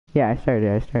Yeah, I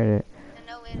started it. And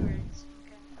no inwards.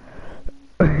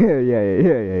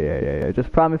 Yeah.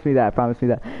 Just promise me that. Promise me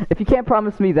that. If you can't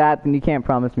promise me that, then you can't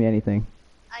promise me anything.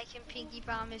 I can pinky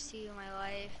promise you my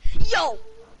life. Yo!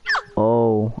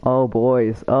 Oh,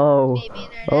 boys. Oh, Baby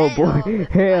internet. oh boy, My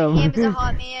ham. ham is a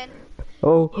hot man.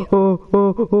 Oh,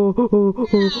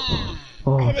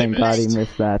 thank God he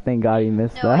missed that. Thank God he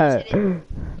missed that. You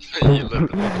let them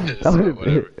miss,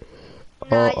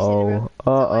 but whatever.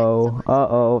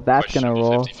 That's gonna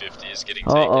roll. 50-50 is getting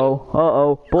taken.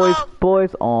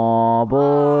 Boys. Aw,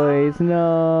 boys,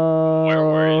 no. Where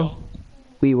were you?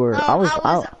 We were. I was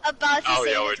about to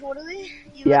say we're... totally.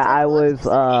 Yeah, I was.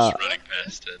 running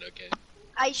past it. Okay.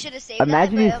 I should have saved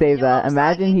Imagine that. he saved that.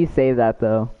 Imagine he saved that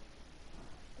though.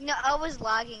 No, I was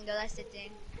lagging though. That's the thing.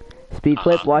 Speed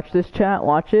clip. Watch this chat.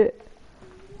 Watch it.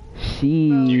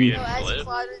 Sheesh. As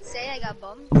Claude would say, I got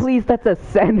bummed. Please, that's a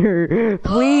center.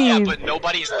 Please. Yeah, but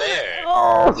nobody's there.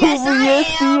 Oh,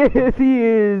 yes, he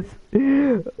is.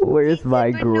 Where's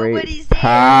my great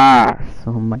pass?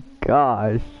 Oh my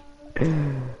gosh.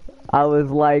 I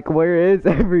was like, where is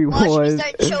everyone? Watch me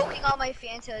start choking on my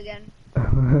Fanta again.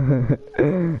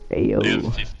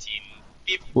 Ayo. 15.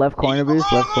 Left corner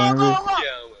boost. Left corner boost.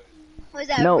 What is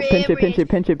that? No, pinch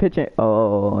it.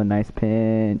 Oh, nice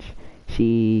pinch.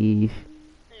 Sheesh.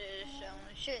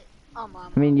 Shit. Oh,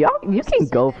 Mom. I mean, you can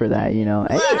go for that, you know.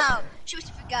 Wow. She must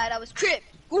have forgot I was crip.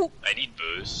 Ooh. I need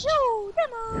boost. No,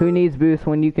 demo. Who needs boost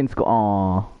when you can score?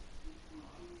 Aww.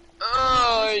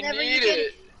 Oh, I need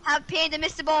it. Have Panda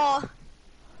miss the ball.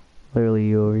 Literally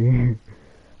you over here.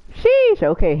 Sheesh.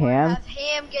 Okay, ham. Have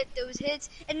Ham get those hits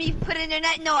and me put it in their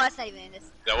net. No, that's not even in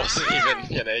this. That wasn't even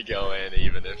gonna go in,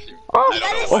 even if you. Oh, I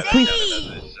don't know why please.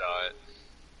 that another shot.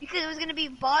 Because it was gonna be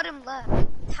bottom left.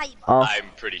 Tight. Oh. I'm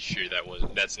pretty sure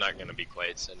that's not gonna be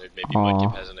quite centered. Maybe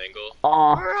Mudkip has an angle.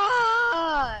 Aw.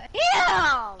 Bruh.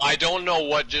 Yeah. I don't know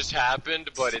what just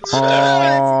happened, but it's Aw.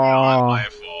 definitely not my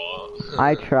fault.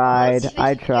 I tried.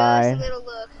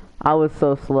 I was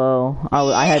so slow.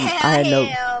 I had no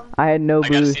I gotta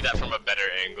boost. see that from a better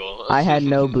angle. I had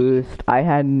no boost. Should I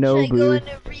go boost.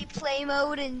 into replay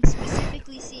mode and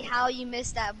specifically see how you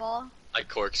missed that ball? I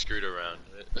corkscrewed around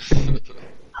it. It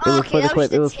was Okay, for the that was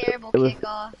clip. just a terrible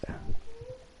kickoff.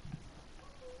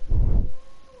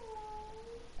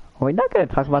 We're not gonna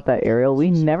talk about that aerial.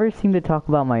 We never seem to talk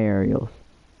about my aerials.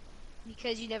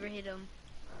 Because you never hit him.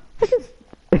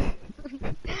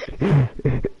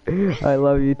 I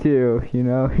love you too. You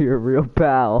know, you're a real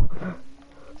pal.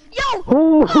 Yo!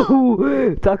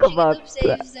 Ooh, talk about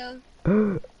saves, that.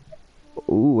 though.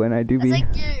 Ooh, and I do That's be like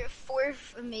your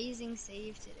 4th amazing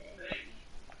save today.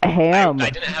 ham. I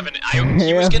didn't have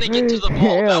he was gonna get to the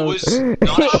ball. That was not a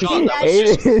shot.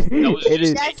 That was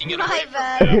just taking it away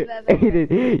from him.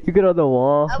 Aiden, you get on the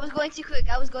wall. I was going too quick.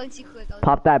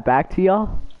 Pop that back to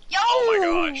y'all. Yo!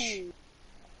 Oh my gosh.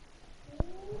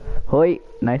 Hoi,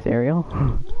 nice aerial.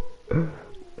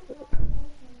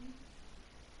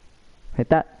 Hit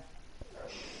that.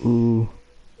 Ooh.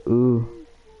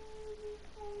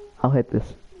 I'll hit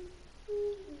this.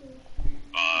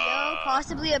 Yo,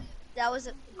 possibly you're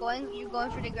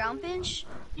going for the ground pinch?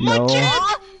 No.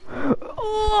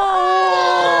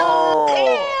 Oh!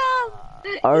 Damn!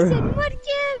 He said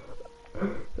Mudkip!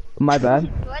 My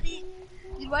bad.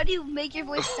 Why do you make your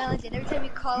voice sound like that every time you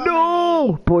call out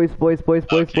No! my name?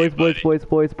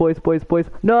 Boys.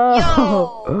 No!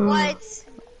 Yo! What?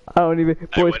 I don't even.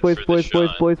 Boys.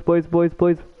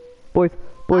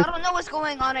 I don't know what's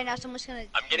going on right now, so I'm just gonna.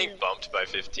 I'm getting bumped by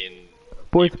 15.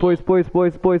 Boys. Just hit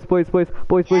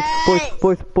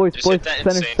that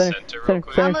insane center real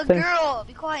quick. I'm a girl.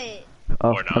 Be quiet.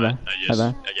 Oh, Or not.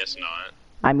 I guess not.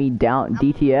 I mean down.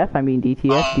 DTF.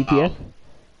 DTF.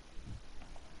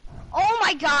 Oh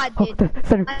my God, Oh, dude!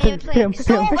 center, I am playing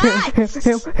so much.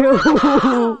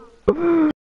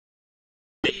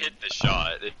 He hit the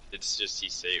shot. It's just he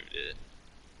saved it.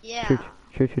 Yeah.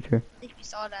 Sure. I think we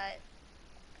saw that.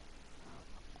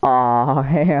 Aw,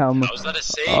 ham. How was that a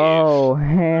save? Oh,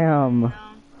 ham. No.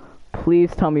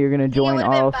 Please tell me you're gonna join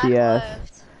RLCS.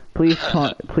 Please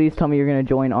tell me you're gonna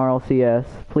join RLCS.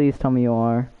 Please tell me you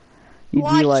are. You'd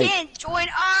Well, be like. I can't join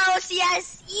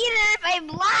RLCS either if I'm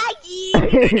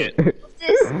lagging.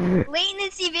 This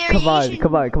latency variation.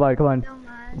 Come on.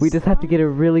 We just have to get a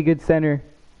really good center.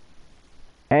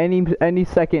 Any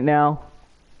second now.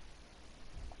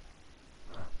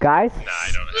 Guys? Nah,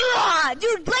 I don't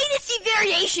know. Dude, latency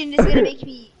variation is gonna make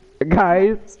me.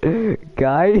 Guys,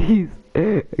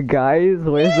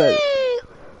 where's that?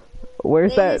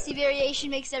 Where's that? Latency variation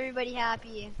makes everybody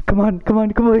happy. Come on.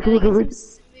 Smooth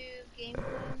game.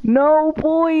 No,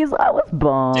 boys, I was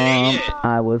bummed. Dang it.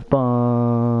 I was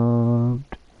bummed.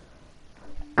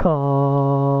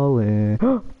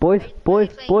 boys, boys,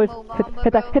 boys,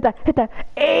 hit that.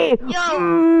 Hey!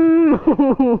 Yo!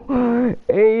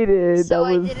 Aiden, So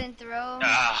that I was... didn't throw.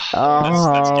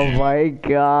 Oh my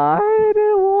god,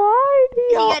 why do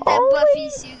He you got that always... Buffy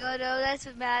Sugo though, that's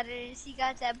what matters. He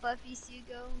got that Buffy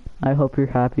Sugo. I hope you're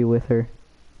happy with her.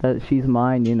 That she's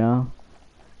mine, you know?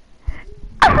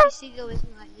 Buffy Sugo is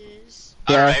not yours.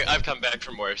 Alright, I've come back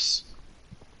from worse.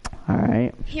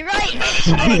 Alright. You're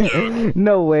right!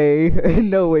 No way.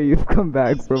 No way you've come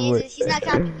back from it. He's not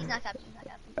capping, he's not capping.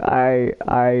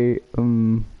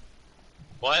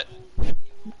 What?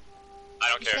 I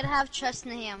don't You care. gotta have trust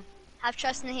in him. Have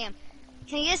trust in him.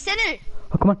 Can you get a center?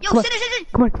 Oh, come on, Yo, come on. center!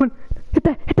 Come on. Hit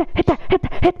that.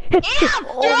 Damn!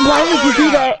 Oh, why did you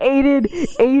do that, Aiden?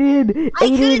 I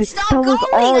couldn't stop that was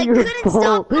going. all I your couldn't fault.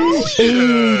 stop going.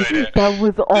 Aiden, that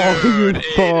was all your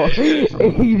fault.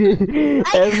 Aiden,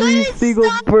 I every couldn't single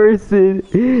stop.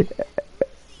 person.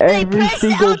 Every pressed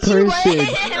single out to person.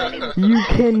 You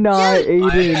cannot,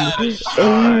 Aiden.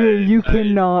 Aiden, you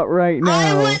cannot right I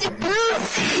now. was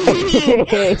boosting.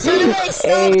 So then I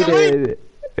stopped.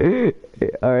 Aiden.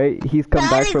 Alright, he's come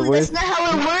back from worse. That's not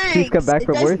how it works. He's come back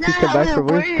from worse. He's come back from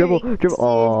worse. Dribble.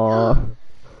 Aww.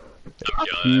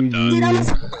 I'm done. Dude,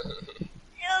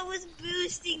 I was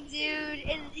boosting, dude,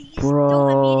 and he just don't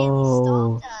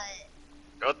immediately stop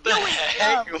that. What the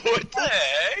heck? What the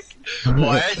heck?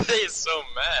 Why are they so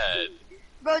mad?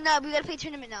 Bro, no, we gotta play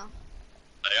tournament now.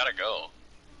 I gotta go.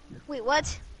 Wait,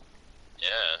 what?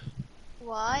 Yeah,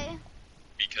 Why?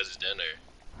 because it's dinner.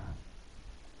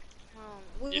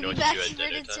 Will You know we what be you back do at for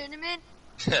dinner the time? tournament?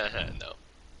 No.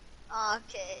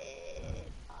 Okay,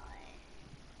 fine.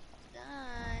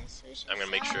 I'm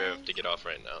gonna make sure to get off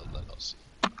right now, and then I'll see.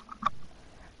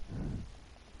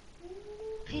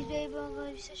 Please, baby, I'm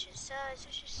going to such a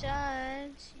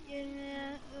side.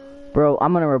 Yeah. Bro,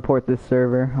 I'm gonna report this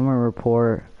server. I'm gonna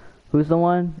report. Who's the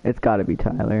one? It's gotta be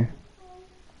Tyler.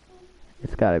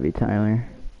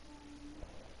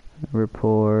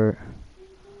 Report.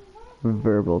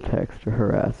 Verbal text or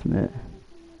harassment.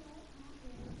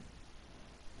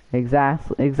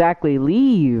 Exactly,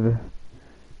 leave.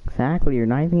 Exactly, you're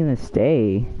not even gonna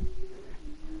stay.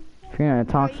 If you're gonna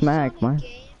talk smack, man.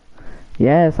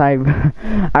 Yes, I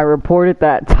reported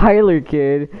that Tyler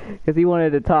kid because he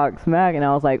wanted to talk smack, and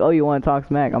I was like, oh, you want to talk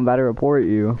smack? I'm about to report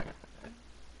you.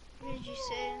 What did you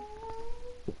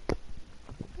say?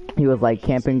 He was like,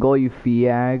 camp and goal, you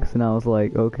fiags, and I was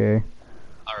like, okay.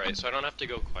 Alright, so I don't have to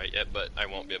go quite yet, but I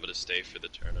won't be able to stay for the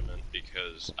tournament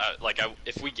because,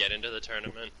 if we get into the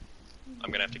tournament, I'm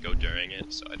gonna have to go during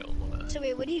it, so I don't wanna... So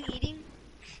wait, what are you eating?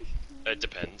 It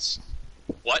depends.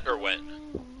 What or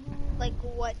when? Like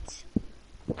what?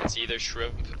 It's either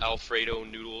shrimp Alfredo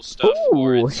noodle stuff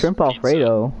or Ooh, it's shrimp pizza.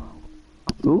 Alfredo.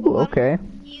 Ooh, okay.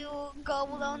 You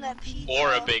gobbled on that pizza.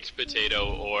 Or a baked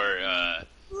potato or,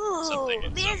 Ooh, something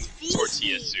in man's some feasting.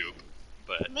 tortilla soup.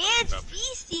 But Man's probably.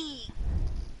 feasting.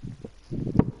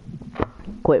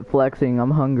 Quit flexing,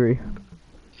 I'm hungry.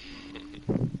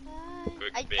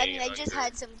 I mean, I just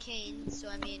had some cane, so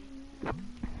I mean, I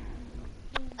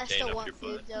Cane still up want your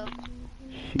food butt. though.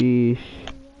 Sheesh.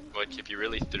 What if you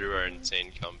really threw our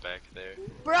insane comeback there?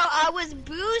 Bro, I was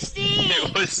boosting.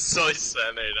 It was so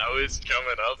centered. I was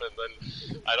coming up and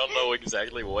then I don't know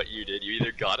exactly what you did. You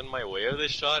either got in my way of the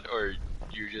shot or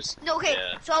you just... No, okay,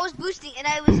 Yeah. so I was boosting and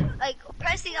I was like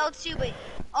pressing L2, but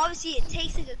obviously it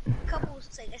takes like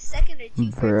a second or two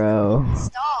for Bro. it to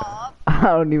stop. I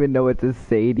don't even know what to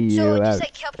say to you. So it just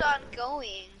like kept on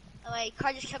going. And my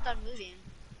car just kept on moving.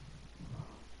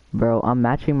 Bro, I'm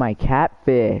matching my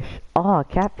catfish. Oh,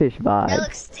 catfish vibe. That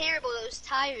looks terrible, those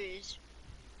tires.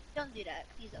 Don't do that,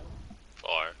 please don't.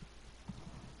 Far.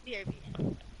 BRB.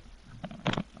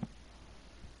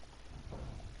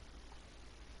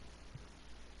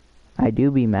 I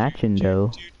do be matching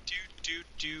though.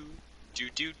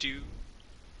 Do.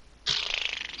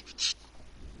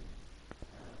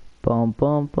 Bum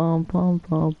bum bum bum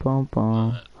bum bum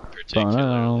bum.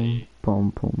 Particularly.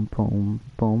 Bum bum bum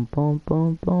bum bum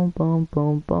bum bum bum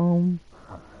bum bum.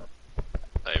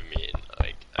 I mean,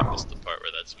 like, I missed the part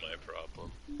where that's my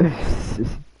problem.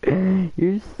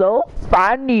 You're so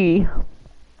funny.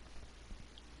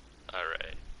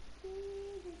 Alright.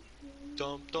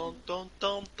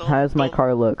 How does my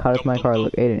car look?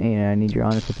 Aiden, I need your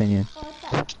honest opinion.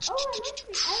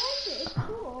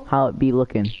 How it be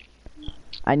looking?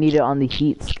 I need it on the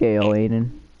heat scale,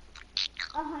 Aiden.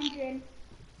 100.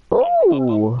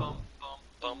 Ooh.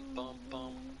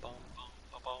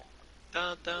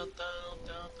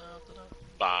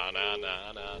 Banana,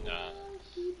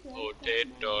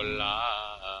 potato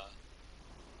la.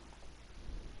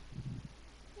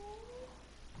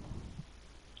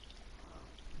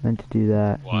 meant to do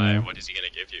that. Why? Yeah. What is he gonna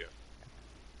give you?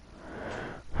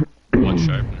 What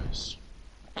sharpness?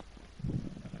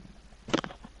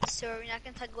 So we're not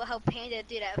gonna talk about how Panda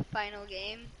did that final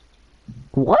game.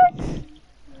 What?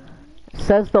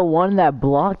 Says the one that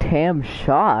blocked Ham's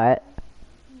shot.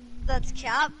 That's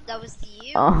Cap. That was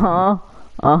you. Uh-huh.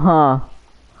 Uh-huh.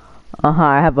 Uh-huh.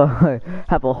 I have a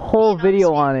have a whole Being on video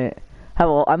screen. on it.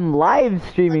 I'm live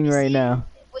streaming Let me right see. now.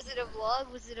 Was it a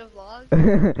vlog? Was it a vlog?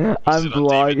 Was I'm it on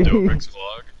David vlogging. Dobrik's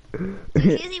vlog? Dude,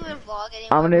 he doesn't even vlog anymore,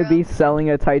 I'm gonna bro. be selling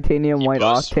a titanium He white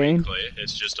posts octane. weekly.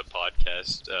 It's just a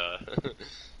podcast.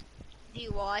 Do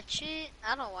you watch it?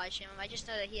 I don't watch him. I just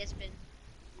know that he has been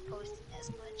posting as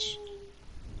much.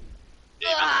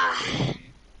 Ah.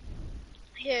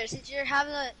 Here, since you're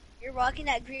you're rocking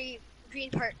that green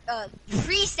part,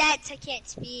 preset. I can't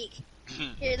speak.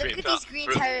 Here, look at these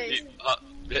green tires.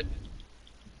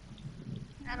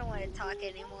 I don't want to talk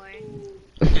anymore.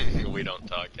 We don't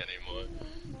talk anymore.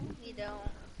 We don't.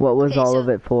 What was Okay, all so, of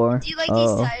it for? Do you like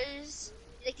Oh. these tires? Do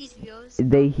you like these wheels?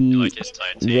 They You heat. like his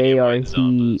titanium They are white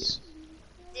Zombas.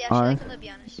 Do you actually like them, to be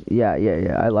honest? Yeah.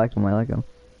 I like them.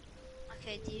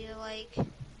 Okay, do you like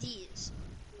these?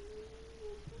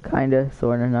 Kinda,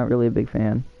 sorta. Not really a big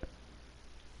fan.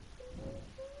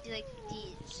 Do you like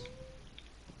these?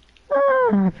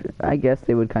 I guess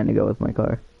they would kind of go with my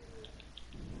car.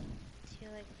 Do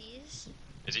you like these?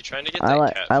 Is he trying to get that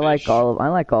catfish? I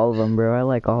like all of them, bro. I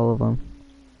like all of them.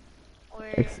 Or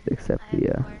Except I have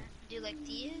the more. Do you like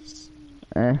these?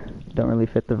 don't really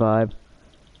fit the vibe.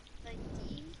 Like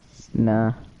these?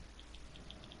 Nah. Do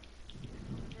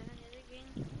you have any other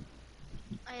green?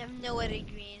 I have no other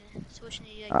green. So which one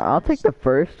do you like? I'll take the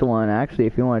first one actually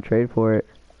if you want to trade for it.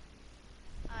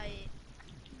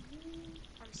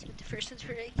 Let me see what the first ones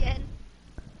were again.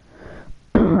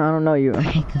 I don't know you.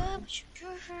 Break up with your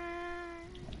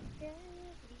girlfriend.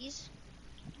 These?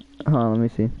 Let me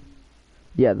see.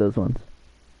 Yeah, those ones.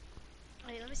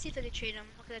 Wait, let me see if I can trade them.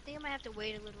 Okay, I think I might have to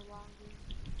wait a little longer.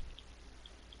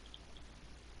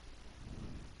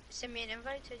 Send me an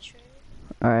invite to trade.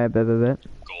 Alright, bet. Gold?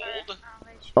 I'll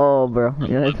let you. Oh, bro. The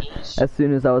Yeah, levels? as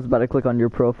soon as I was about to click on your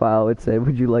profile, it said,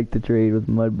 "Would you like to trade with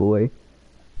Mudboy?"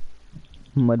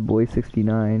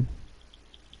 Mudboy69.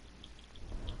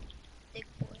 Big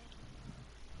boy.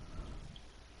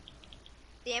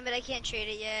 Damn it, I can't trade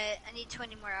it yet. I need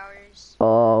 20 more hours.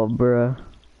 Oh, bruh.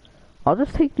 I'll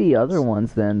just take the other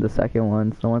ones then, the second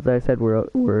ones. The ones that I said were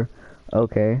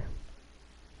okay.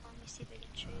 Let me see if I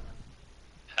can trade them.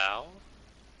 How?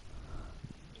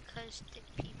 Because thick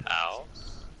people How?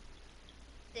 exist.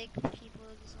 Thick people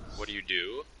exist. What do you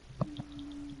do?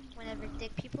 Whenever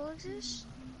thick people exist?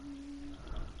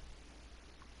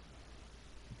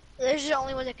 Those are the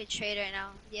only ones I could trade right now.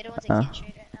 The other ones I can't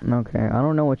trade right now. Okay, I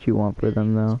don't know what you want for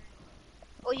them though.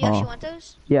 Oh, you actually want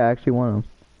those? Yeah, I actually want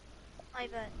them. I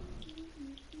bet.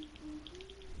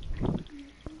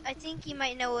 I think you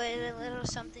might know a little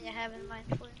something I have in mind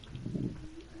for.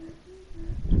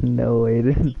 No, I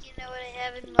Aiden. think you know what I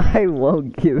have in mind. I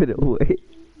won't give it away.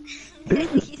 I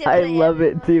think you know I what love have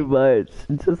in it too mind.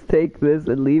 much. Just take this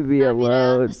and leave me I mean, I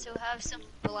alone. also have some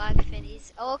black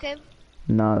finnies. Oh, okay.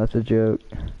 Nah, that's a joke.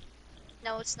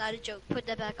 No, it's not a joke. Put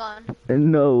that back on.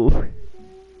 No.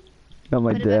 Not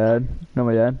my Put it back dad. Not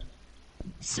my dad.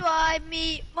 Swipe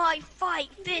me, my fight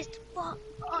fist, fuck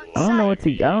on I don't know what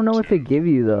to. I don't know what to give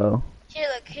you though. Here,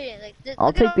 look, I'll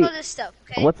look take at all the- this stuff,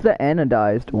 okay? What's the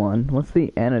anodized one? What's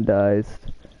the anodized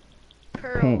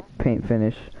Pearl. paint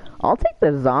finish? I'll take the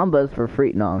Zombas for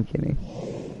free. No, I'm kidding.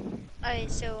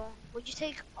 Alright, so, would you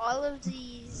take all of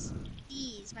these,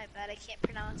 my bad, I can't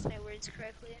pronounce my words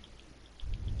correctly.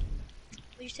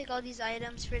 Would you take all these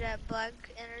items for that black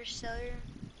interstellar?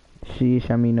 Sheesh,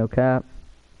 I mean no cap.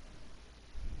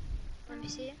 Let me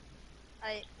see.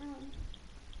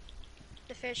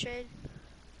 The fair trade.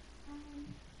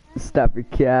 Stop your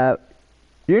cap.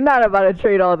 You're not about to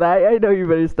trade all that. I know you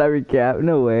better stop your cap.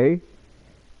 No way.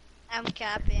 I'm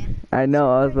capping. I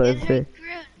know, I was about In to her say.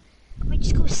 ground. I might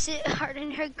just go sit hard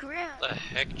in her ground. The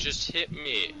heck just hit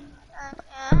me?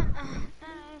 A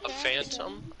Okay,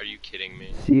 phantom? Are you kidding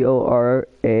me?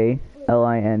 Coralline.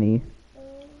 Aline.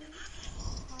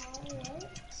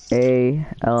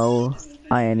 Coralline.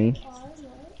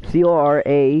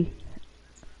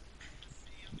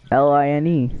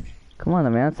 Come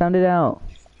on, man, sound it out.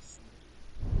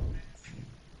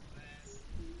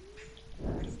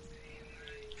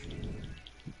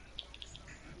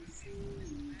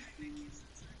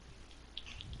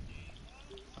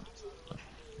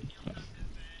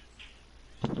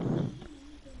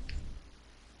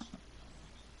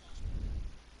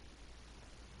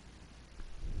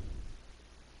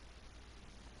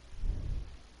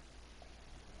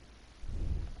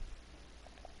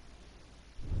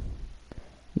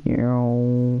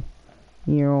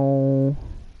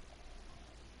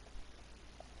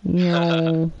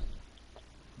 Meow.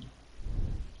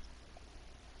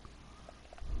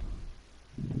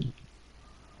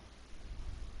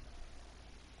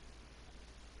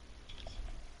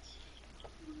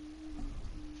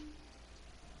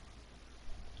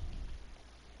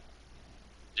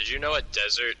 Did you know a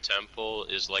desert temple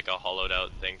is like a hollowed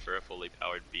out thing for a fully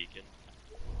powered beacon?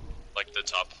 Like the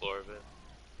top floor of it?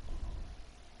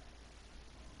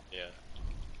 Yeah.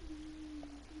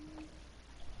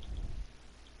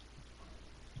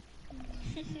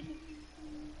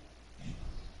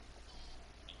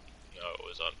 No, it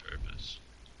was on purpose.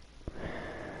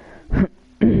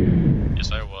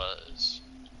 Yes, I was.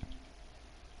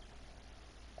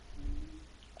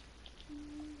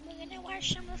 We're gonna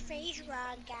watch some face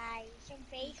rug, guys. Some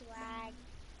face rug.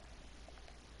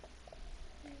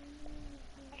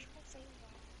 Watch my face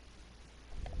rug.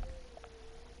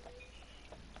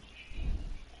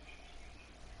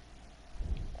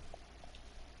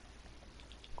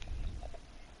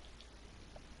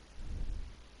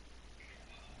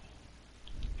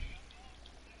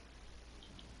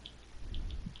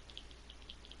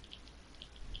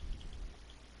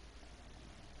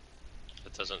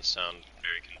 That doesn't sound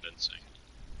very convincing.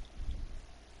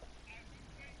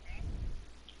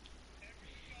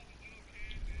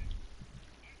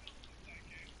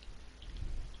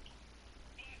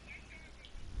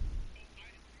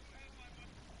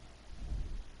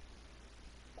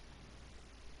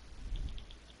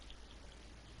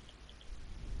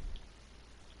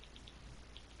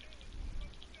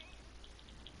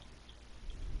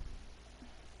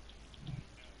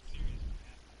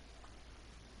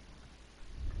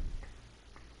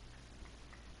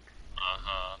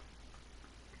 Uh-huh.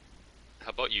 How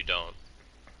about you don't?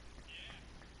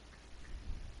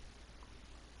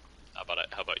 How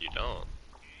about you don't?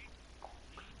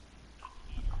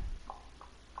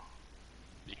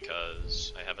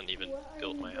 Because I haven't even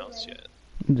built my house yet.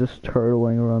 I'm just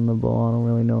turtling around the ball. I don't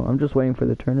really know. I'm just waiting for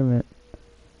the tournament.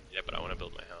 Yeah, but I want to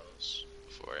build my house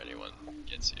before anyone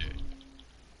gets here.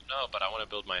 No, but I want to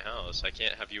build my house. I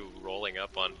can't have you rolling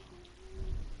up on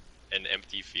an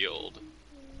empty field.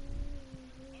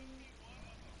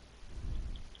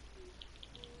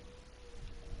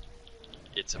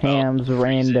 It's about Ham's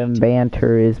random freezing.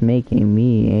 banter is making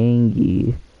me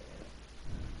angry.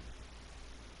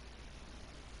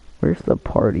 Where's the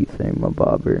party thing, my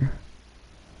bobber?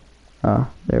 Ah,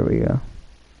 there we go.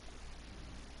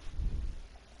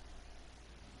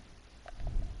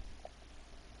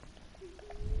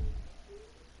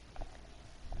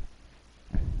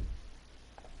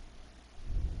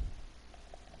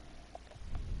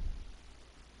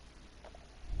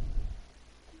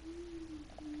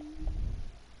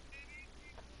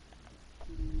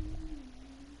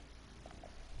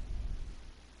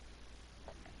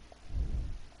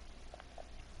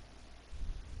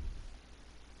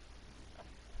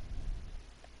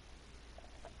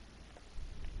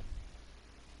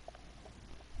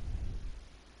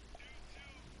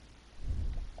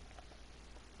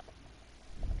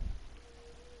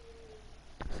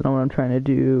 So now what I'm trying to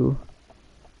do,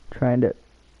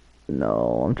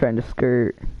 no, I'm trying to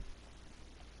skirt.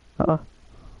 Up.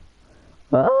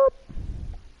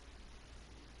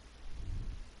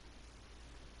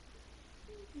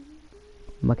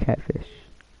 I'm a catfish.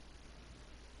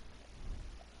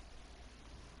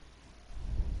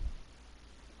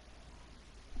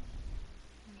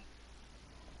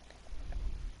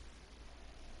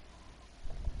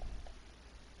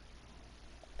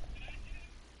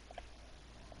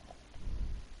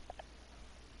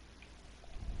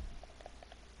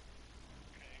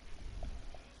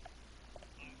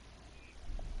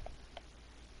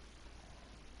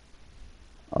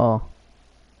 Oh.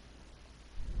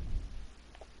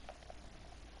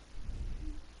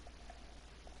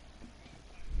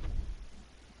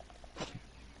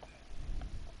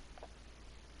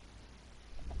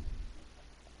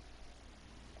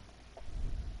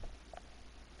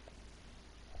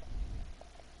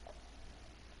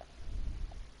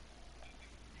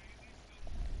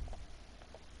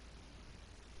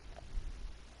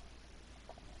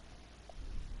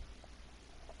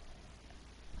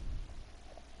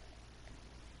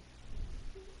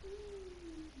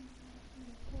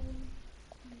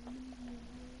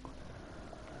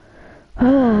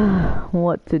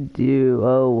 What to do?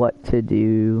 Oh, what to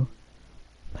do?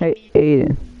 Hey,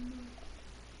 Aiden.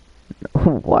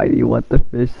 Why do you want the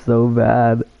fish so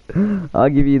bad? I'll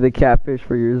give you the catfish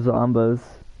for your zombos.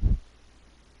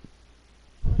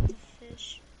 I want the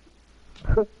fish.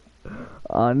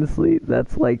 Honestly,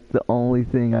 that's like the only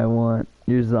thing I want.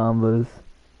 Your zombos.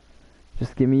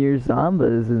 Just give me your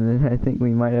zombos and then I think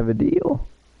we might have a deal.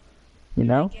 You You're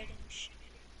know? getting shit.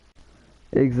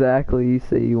 Exactly. You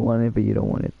say you want it, but you don't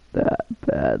want it that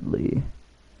badly.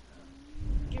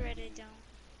 You're right, I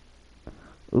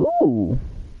don't. Ooh.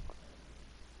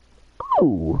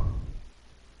 Ooh.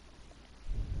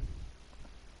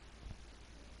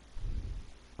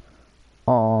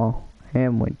 Aw,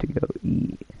 Ham went to go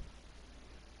eat.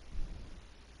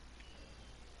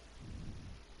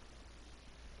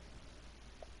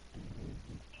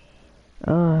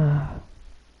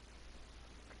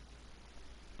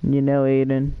 You know,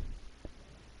 Aiden,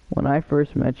 when I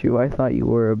first met you, I thought you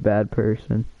were a bad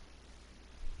person.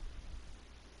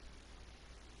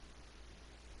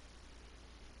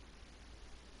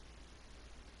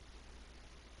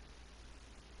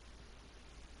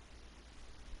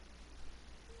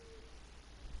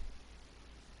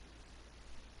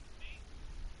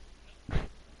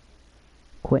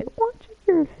 Quit watching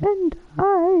your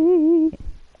hentai.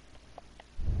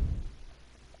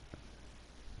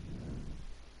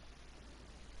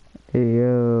 Hey,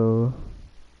 yo.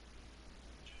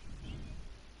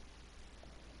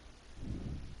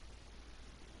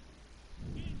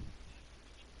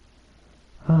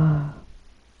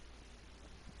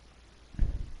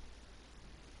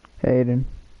 Hayden.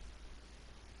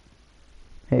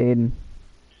 Hayden.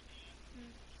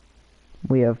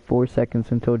 We have 4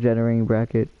 seconds until generating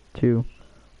bracket. 2,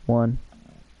 1,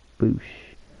 boosh.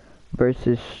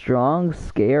 Versus Strong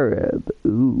Scarab.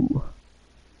 Ooh.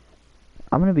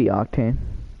 I'm gonna be Octane.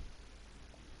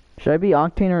 Should I be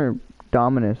Octane or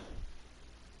Dominus?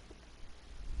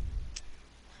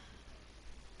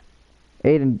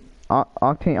 Aiden,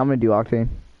 Octane, I'm gonna do Octane.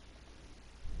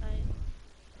 Right.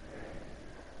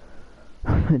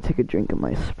 I'm gonna take a drink of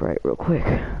my Sprite real quick.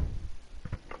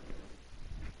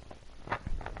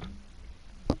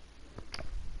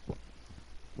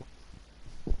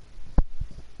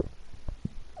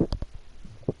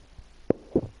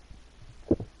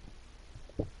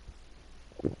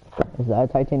 Is that a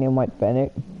titanium white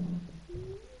fennec?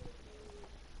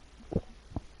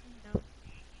 No.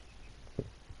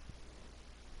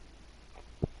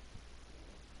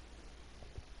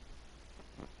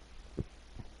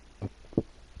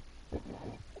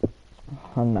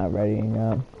 I'm not readying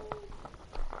up.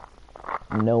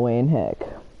 No way in heck.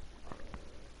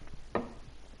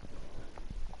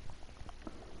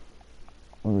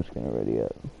 I'm just gonna ready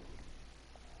up.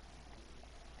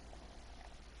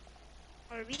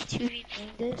 Are we 2v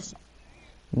playing this?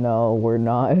 No, we're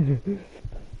not. Just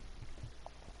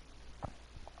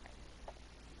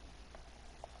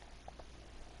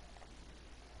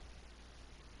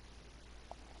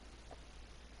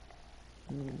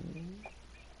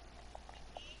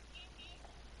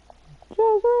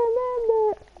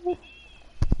remember.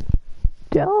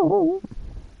 Don't.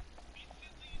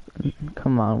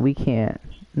 Come on, we can't.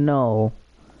 No.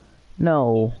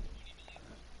 No.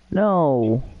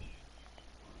 No.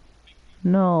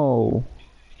 No.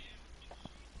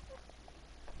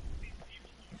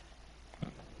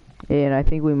 And I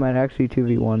think we might actually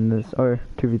 2v1 this, or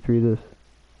 2v3 this.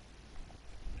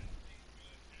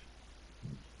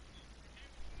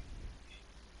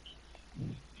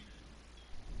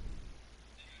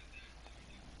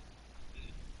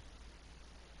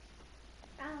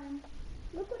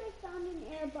 Look what I found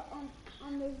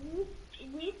on the roof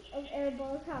of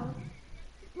Arabelle's house.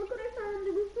 Look what I found on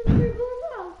the roof of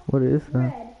Arabelle's house. What is that?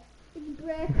 Bread. It's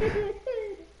bread.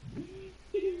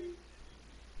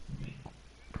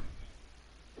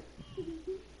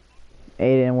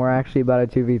 Aiden, we're actually about a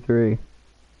 2v3.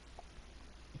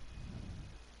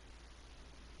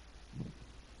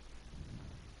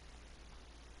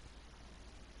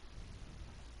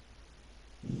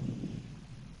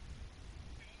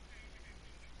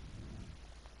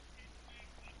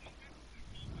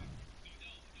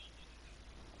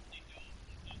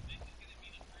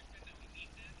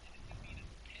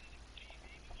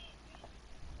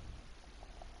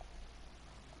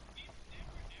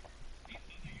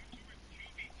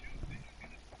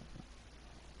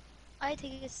 I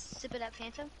take a sip of that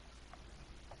Phantom.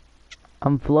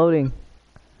 I'm floating.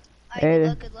 Alright, Aiden. good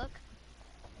luck, good luck.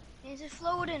 Is it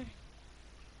floating?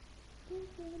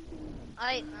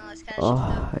 Alright, no, it's kinda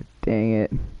Oh, dang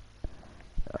it.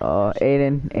 Oh,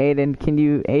 Aiden, can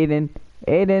you, Aiden?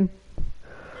 There's no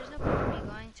point in me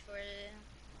going for it.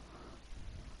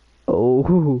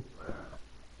 Oh.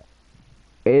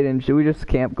 Aiden, should we just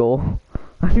camp goal?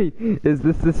 I mean, is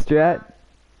this the strat?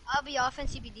 I'll be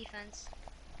offense, you be defense.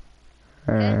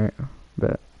 Alright,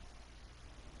 bet.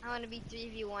 I wanna be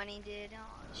 3v1ing, dude. Oh,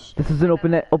 shit. This is an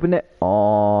open net, open net.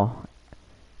 Aw.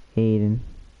 Aiden.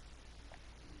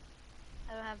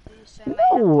 I don't have boost. so I might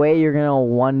have No to way you're gonna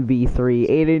 1v3.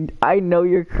 Aiden, I know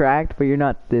you're cracked, but you're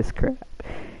not this cracked.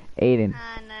 Aiden. No,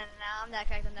 I'm not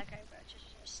cracked, bro.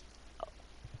 Just...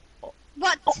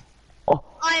 What? Oh.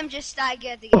 I am just that good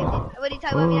at the game. What are you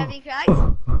talking about me not being cracked?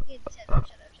 Shut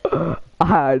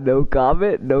up. No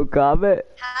comment, no comment.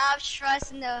 Have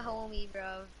trust in the homie,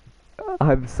 bro.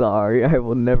 I'm sorry, I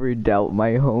will never doubt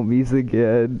my homies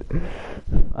again.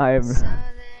 I am... So then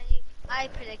I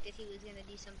predicted he was gonna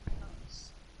do something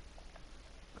else.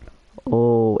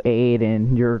 Oh,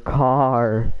 Aiden, your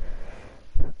car.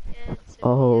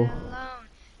 Oh.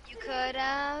 You cut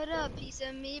out a piece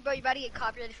of me, bro. You about to get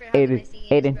copyrighted for how Aiden, my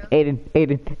singing is, bro.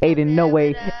 Aiden, no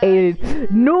way.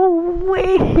 Aiden, no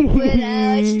way.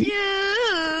 Without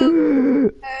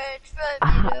you, hurt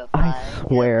from you, I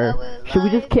swear. Should we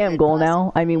just camp goal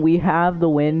now? I mean, we have the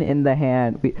win in the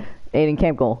hand. Aiden,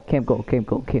 camp goal.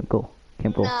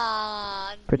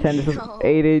 Nah, Pretend this is... no.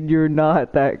 Aiden, you're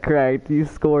not that cracked. You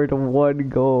scored 1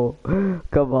 goal.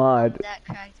 Come on. That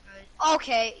cracked, bro.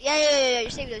 Okay, yeah. You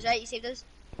saved those, right? You saved those?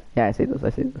 Yeah, I see those.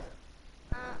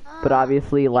 But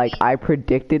obviously, like, I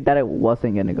predicted that it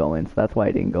wasn't gonna go in, so that's why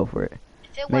I didn't go for it.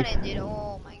 If it went in, dude,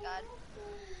 oh my god.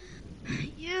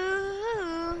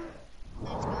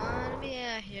 It's gonna be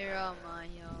a hero on my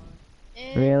own.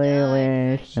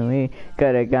 Really wish that we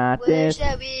could've got Wish this.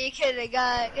 that we could've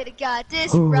got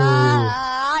this Ooh.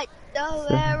 right.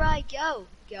 Nowhere I go.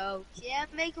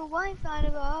 Can't make a wife out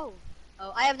of a hoe.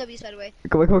 Oh, I have no beast, by the way.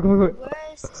 Come on.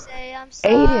 Words to say I'm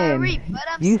sorry, Aiden, but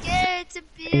I'm you scared to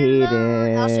be Aiden.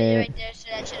 alone. I'll show you right there, so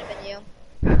that should have been you.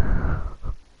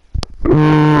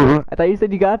 I thought you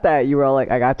said you got that. You were all like,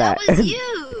 I got that. That was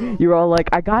you! You were all like,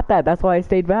 I got that. That's why I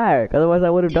stayed back. Otherwise, I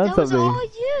would have done That was something. all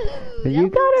you! You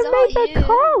That gotta was all make the you.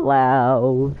 call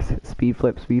out. Speed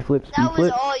flip. That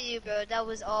was all you, bro. That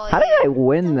was all How you. did I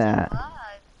win That that? was a lot.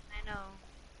 I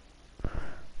know.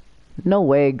 No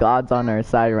way God's on our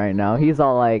side right now. He's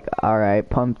all like, alright,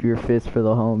 pump your fist for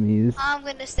the homies. I'm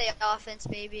gonna stay offense,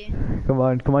 baby. Come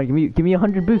on, give me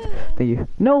 100 boosts. Thank you.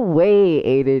 No way,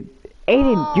 Aiden.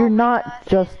 Aiden, Oh you're my not God,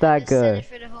 just they're that gonna good. Send it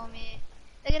for the homie.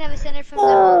 They're gonna have a center from the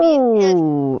homie.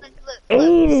 Oh, Look,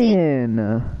 see?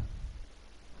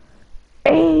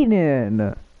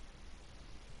 Aiden.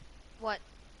 What?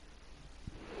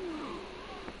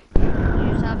 You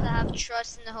just have to have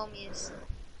trust in the homies.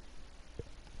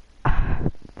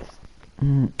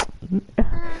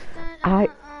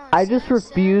 I just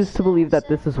refuse to believe that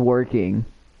this is working.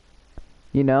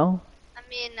 You know? I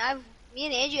mean, me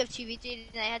and Andrew have 2v3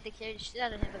 and I had to carry the shit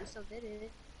out of him, but we still did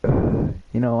it.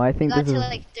 You know, I think Got this to is...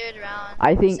 like third round.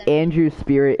 I think semi. Andrew's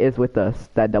spirit is with us.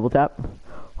 That double tap?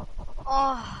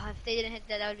 Oh, if they didn't hit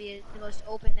that, that would be the most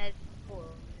open net for.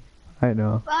 I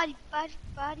know. Body.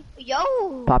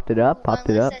 Yo! Popped it up.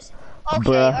 Okay,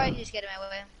 Bruh. alright, you just get in my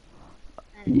way.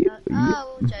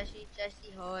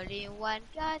 Jesse, holy one.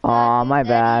 God, Aw, my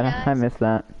bad. I I missed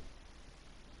that.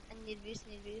 need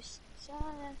boost.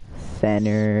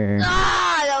 Center.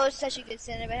 Ah, that was such a good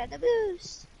center, but I had the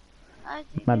boost.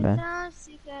 My bad. I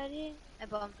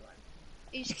bombed one.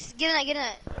 You just get in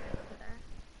that.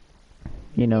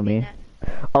 You know me.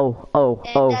 Oh,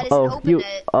 And that is an open you.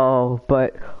 net.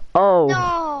 But.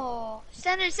 No!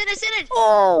 Center!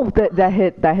 Oh, that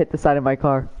hit the side of my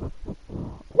car.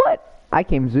 What? I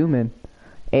came zooming.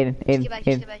 Aiden.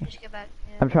 Just get back.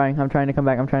 Yeah. I'm trying to come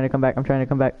back.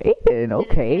 Aiden,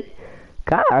 okay.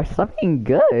 Gosh, something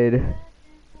good.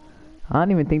 I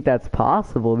don't even think that's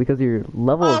possible because of your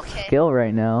level of skill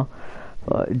right now.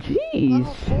 Jeez.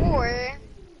 Level 4?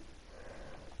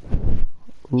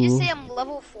 Ooh. You say I'm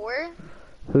level 4?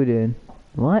 Who did?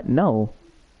 What? No.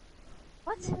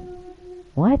 What?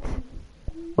 What?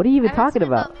 What are you even I heard talking something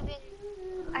about?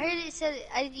 I heard it said,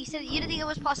 you said you didn't think it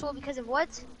was possible because of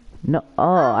what? No,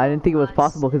 I didn't think it was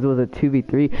possible because it was a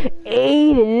 2v3.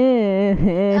 Aiden.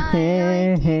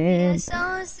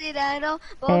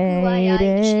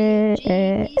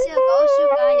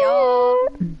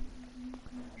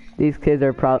 These kids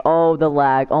are proud. Oh, the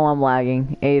lag. Oh, I'm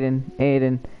lagging. Aiden.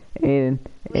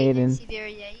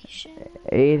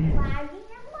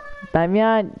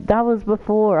 Damian, that was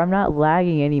before. I'm not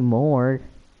lagging anymore.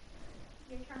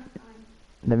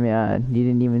 Damian, you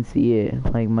didn't even see it.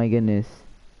 Like, my goodness.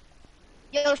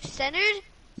 Yo, centered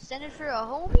for a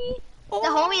homie? The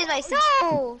homie is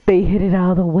myself! They hit it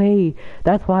out of the way.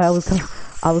 That's why I was,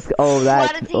 oh, that.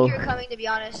 I didn't think you were coming, to be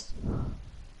honest. I'm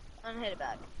gonna hit it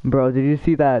back. Bro, did you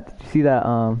see that,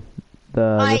 the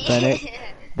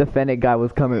Fennec guy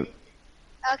was coming.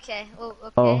 Okay, well,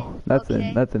 okay. Oh, that's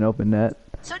an open net.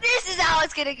 So this is how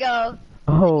it's gonna go.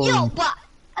 Oh. Yo, but,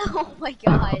 oh my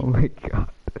god. Oh my god.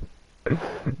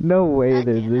 No way,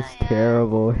 they're this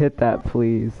terrible. Hit that,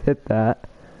 please. Hit that.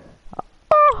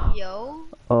 Yo.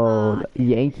 Oh,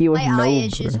 Yankee with My eye no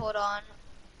itches, breath. hold on.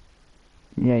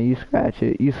 Yeah, you scratch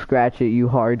it. You scratch it, you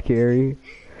hard carry.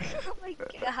 Oh my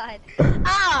god.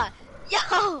 Ah!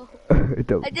 Yo!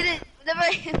 Don't. I didn't, whenever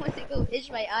I went to go itch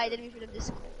my eye, I didn't mean for them to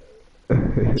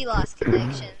score. He lost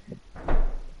connection.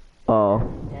 Oh.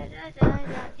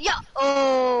 Yo!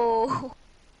 Oh!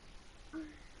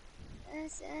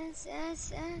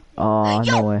 Oh,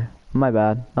 Yo! no way. My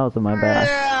bad. That was my bad.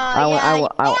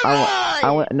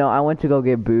 I went to go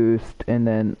get boost, and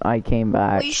then I came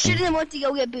back. Well, you shouldn't have went to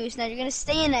go get boost. Now you're gonna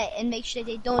stay in it and make sure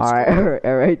they don't Alright, score.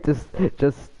 alright, just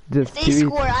If they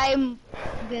score, I'm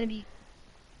gonna be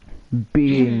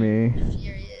beating me.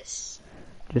 furious.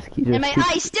 Just keep. And my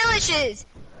eye still itches!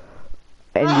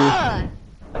 And Ah!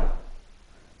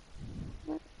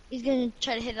 He's gonna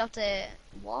try to hit it off the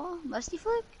wall? Musty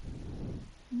flick?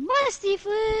 Musty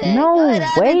flick! no What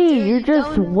happened way! to You're you?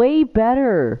 just Don't- way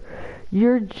better.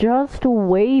 You're just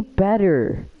way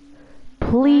better.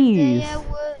 Please. Yeah,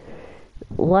 what?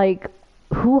 Like,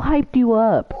 who hyped you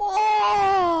up?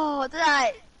 Oh,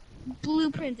 that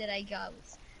blueprint that I got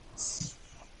was...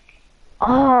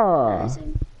 Ah.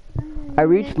 I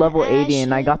reached level 80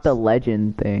 and I got the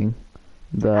legend thing.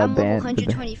 The I'm level band.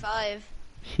 125.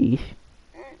 Sheesh.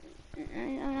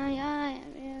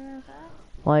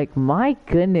 Like, my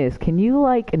goodness, can you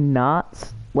like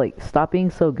not stop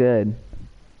being so good?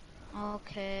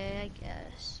 Okay, I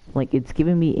guess. Like, it's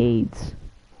giving me AIDS.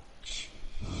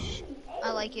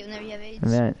 I like it whenever you have AIDS.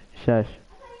 Man, shush.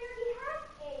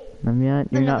 You're No,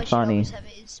 not I should funny. always have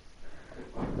AIDS.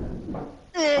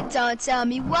 Don't tell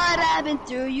me what I've been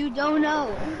through, you don't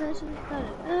know.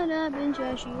 I've been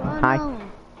trashy, Hi. know.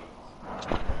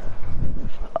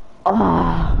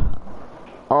 Oh.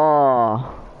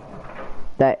 Oh.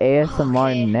 That ASMR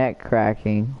Okay. neck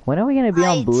cracking. When are we gonna be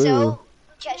on blue? So,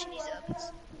 catching these up.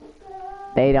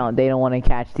 They don't want to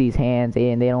catch these hands,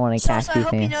 and they don't want to catch So I these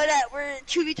hope you hands. know that we're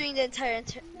 2v3 the entire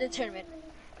the tournament.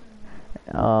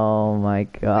 Oh my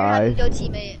We're having gosh. no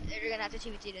teammate. We're gonna have to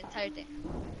 2v3 the entire thing.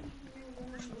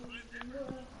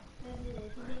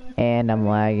 And I'm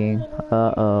lagging.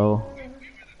 Uh-oh.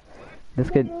 This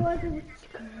could...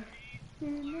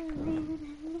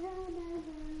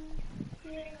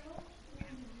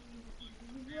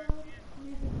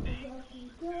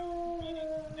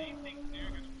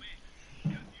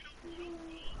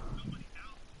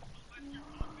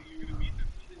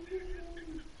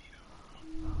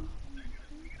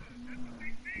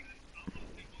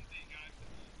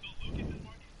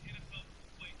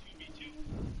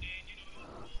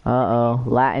 Uh-oh.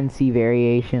 Latency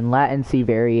variation. Latency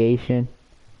variation.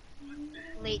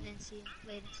 Latency.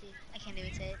 I can't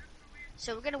even say it.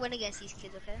 So we're gonna win against these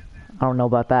kids, okay? I don't know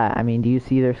about that. I mean, do you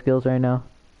see their skills right now?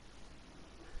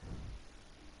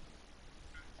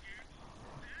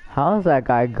 How is that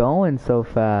guy going so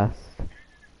fast?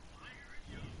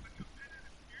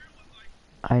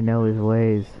 I know his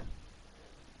ways.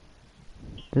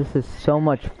 This is so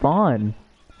much fun.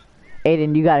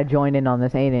 Aiden, you gotta join in on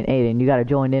this. Aiden, you gotta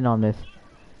join in on this.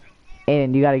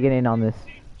 Aiden, you gotta get in on this.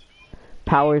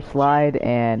 Power slide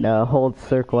and hold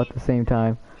circle at the same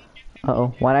time.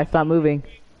 Uh-oh, why'd I stop moving?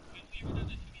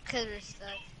 Cause we're stuck.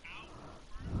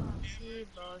 See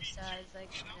both sides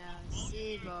like now.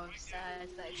 See both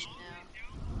sides like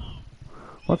now.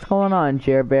 What's going on,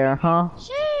 Jer Bear, huh?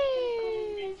 Sheesh.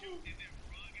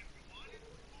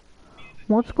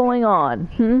 What's going on?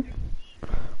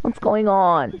 What's going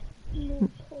on?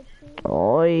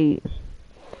 Oi.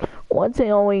 What's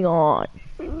going on?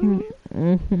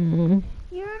 Mm-hmm.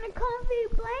 You're in a comfy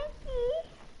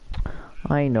blankie.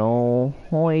 I know.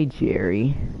 Oi,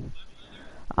 Jerry.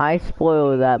 I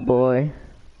spoiled that boy.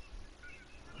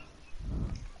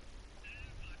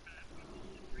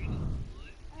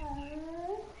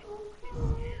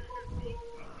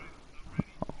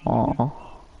 Aw.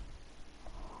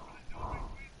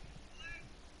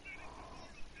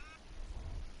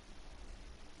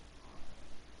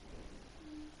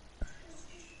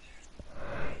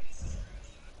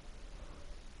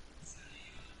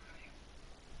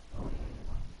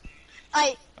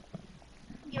 Alright.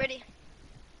 You ready?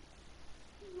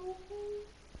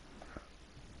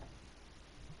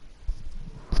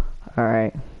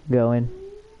 Alright, going.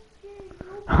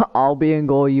 I'll be in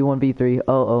goal, you 1v3.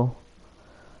 Uh-oh.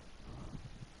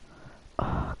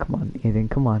 Oh, come on, Ethan,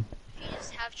 come on. If you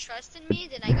just have trust in me,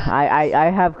 then I got I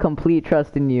have complete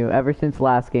trust in you ever since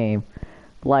last game.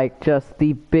 Like, just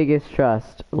the biggest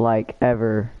trust, like,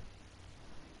 ever.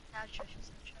 have trust.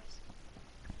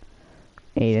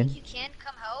 If Aiden. you can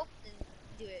come help, then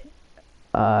do it.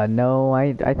 No,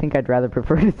 I think I'd rather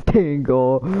prefer to stay in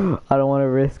goal. I don't want to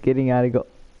risk getting out of goal.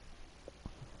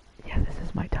 Yeah, this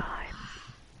is my time.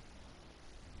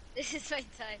 This is my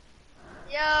time.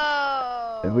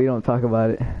 Yo. We don't talk about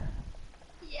it.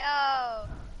 Yo.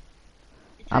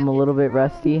 I'm a little bit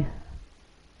rusty.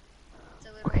 It's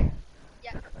a little. Okay.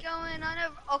 Yeah. Going on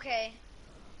over. Okay.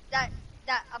 That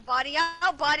a body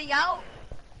out. Body out.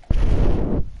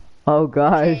 Oh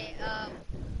gosh. Okay.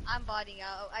 I'm bodying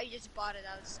out. I just botted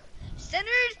out.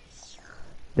 Centered.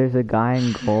 There's a guy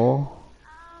in goal.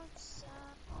 Outside.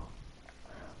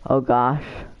 Oh gosh.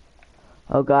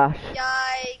 Oh gosh.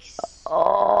 Yikes.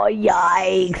 Oh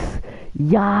yikes.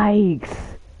 Yikes.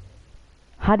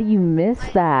 How do you miss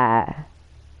that?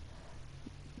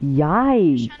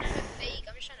 Yikes. I'm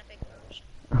just trying to fake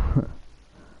motion.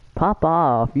 Pop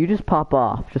off. You just pop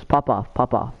off. Just pop off.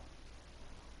 Pop off.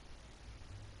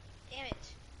 Damn it.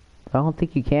 I don't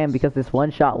think you can because this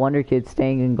one-shot wonder kid's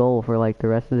staying in goal for like the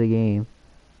rest of the game.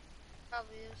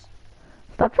 Probably is.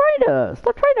 Stop trying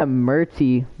to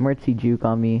mercy juke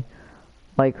on me.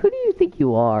 Like, who do you think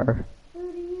you are?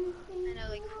 Who do you I think know,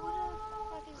 like, who the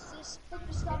fuck is this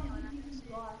person?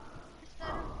 It's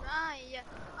not right.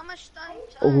 How much time?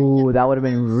 Ooh, that would have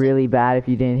been really bad if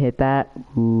you didn't hit that.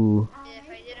 Ooh. Yeah, if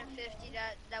I didn't 50,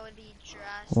 that would be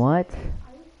drastic. What?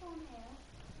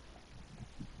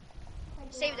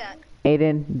 Save that.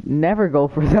 Aiden, never go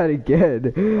for that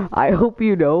again. I hope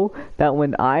you know that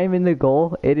when I'm in the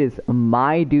goal, it is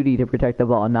my duty to protect the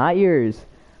ball, not yours.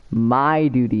 My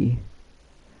duty.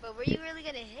 But were you really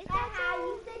gonna hit that? Haha,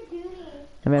 you said duty.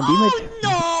 I mean, Oh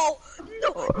no! No!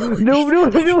 no, no,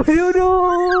 no, no, no!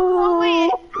 Oh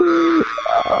wait!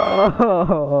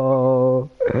 Oh,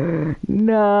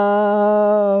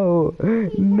 no,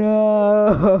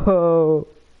 no,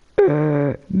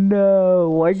 no!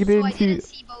 Why So I didn't you? didn't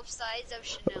see both sides of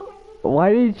Chanel.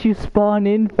 Why didn't you spawn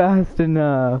in fast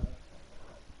enough?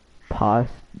 Pause.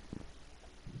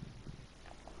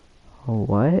 Oh,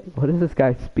 what? What does this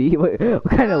guy speak? What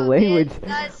kind of language? Man,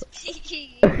 not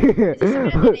speaking. Is this man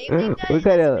the name like that? What Is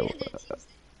kind this of? man the team's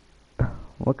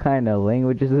What kind of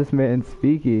language is this man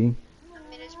speaking? I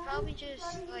mean, it's probably just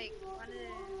like one of the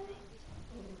things.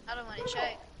 I don't want to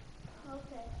check.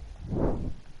 Okay.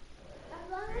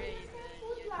 As long as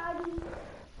it's cloudy.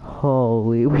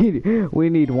 Holy, we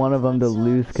need one of them to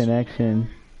lose connection.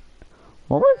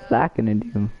 What was that gonna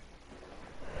do?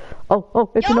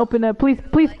 Oh, it's an open net. Please.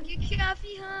 Like your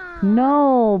coffee, huh?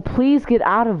 No, please get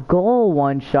out of goal,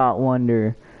 one-shot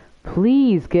wonder.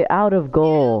 Please get out of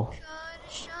goal.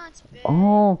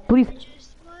 Oh, please.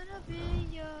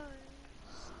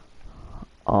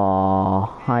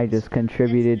 Oh, I just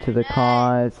contributed to the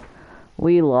cause.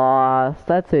 We lost.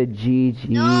 That's a GG.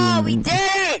 No, we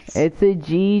did! It's a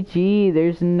GG.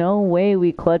 There's no way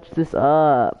we clutch this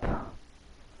up.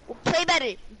 Play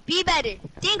better. Be better.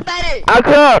 Think better. I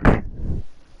can't.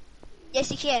 Yes,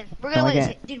 you can. We're gonna No, I win this,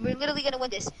 can't. dude. We're literally gonna win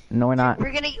this. No, we're not.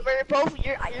 We're both.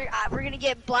 We're gonna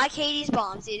get Black Hades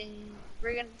bombs, dude, and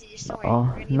we're gonna just don't worry. Oh,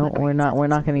 We're gonna no, get we're not. We're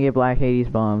not gonna get Black Hades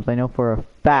bombs. I know for a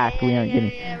fact we aren't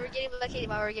getting. Yeah, we're getting Black Hades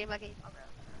bomb. We're getting Black Hades bomb, bro.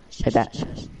 Hit that.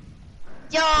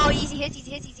 Yo, easy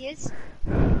hits.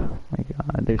 Oh my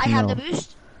God, there's I have no. the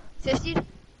boost. 50.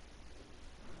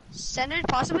 Centered,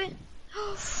 possibly.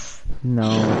 No,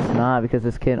 it's not because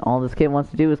all this kid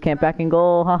wants to do is camp back and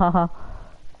goal. Ha ha ha.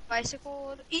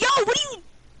 Bicycle. Yo, what do you?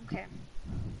 Okay.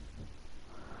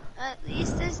 At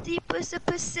least as deep as the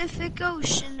Pacific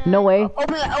Ocean. No way.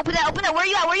 Open that. Where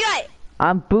you at?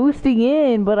 I'm boosting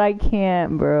in, but I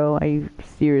can't, bro. I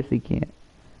seriously can't.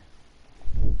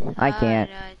 I can't.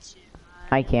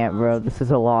 I can't, bro. This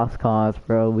is a lost cause,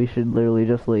 bro. We should literally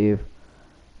just leave.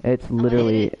 It's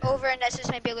literally. Over and that just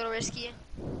might be a little risky.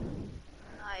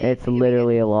 It's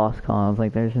literally a lost cause.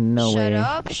 Like, there's no way.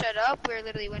 Shut up. We're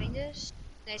literally winning this.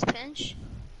 Nice pinch.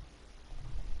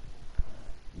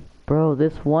 Bro,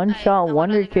 this one-shot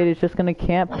wonder kid is just gonna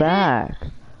camp back.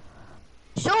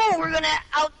 So we're gonna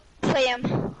outplay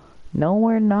him. No,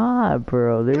 we're not,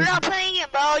 bro. We're not playing him,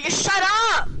 bro. Just shut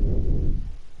up.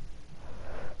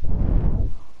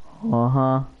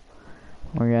 Uh-huh.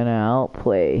 We're gonna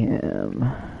outplay him.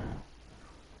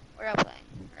 We're outplaying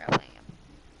him.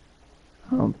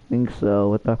 I don't think so.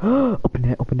 What the? Open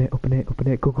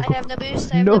it, go. I have no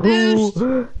boost. I have no boost.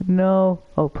 No.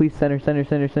 Oh, please center.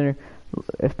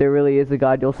 If there really is a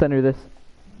god, you'll center this.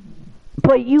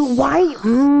 But you, why?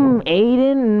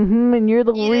 Aiden, and you're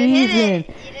the reason.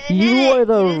 You are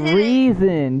the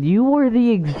reason. You were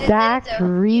the exact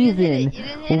reason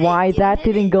why that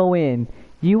didn't go in.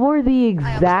 You were the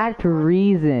exact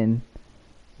reason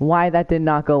why that did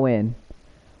not go in.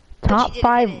 Top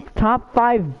didn't hit it. top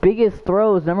 5 biggest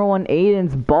throws. Number 1,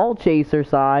 Aiden's ball chaser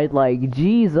side. Like,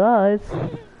 Jesus.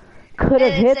 Could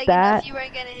have And it's hit like, that. you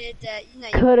weren't gonna hit that. You know,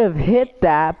 you Could have weren't hit gonna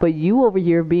that, but you over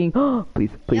here being, oh, please,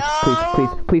 please, please, please,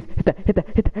 No. please, hit that, hit that,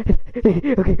 hit that, hit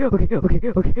that. Okay, okay, okay,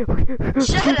 okay, okay.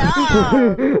 Shut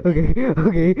up. Okay,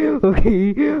 okay,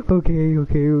 okay, okay,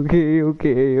 okay,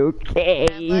 okay, okay.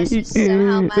 Unless you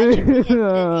somehow magically hit an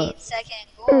 8-second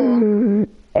goal.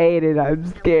 Aiden, I'm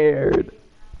scared.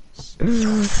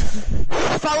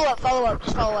 Follow up,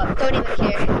 just follow up. Don't even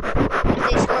care. If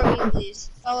they score, we lose.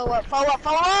 Follow up, follow up,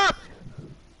 follow up!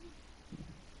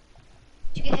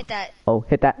 You can hit that. Oh,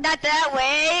 hit that. Not that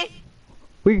way!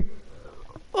 We.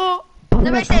 Oh.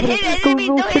 Somebody said hit it, I didn't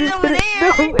mean don't hit it over there!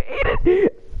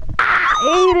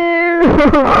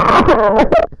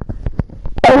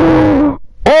 No,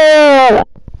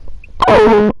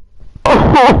 Aiden.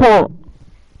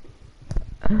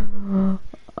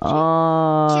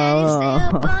 Ah, Aiden. Can you stay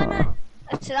up on it?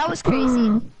 So that was crazy.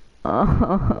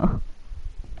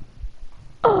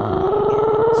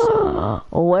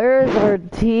 Where's our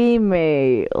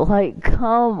teammate? Like,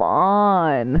 come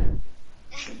on.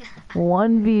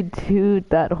 1v2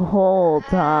 that whole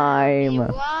time.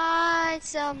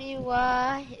 Tell me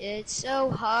why it's so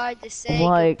hard to say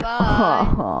Like,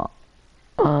 goodbye.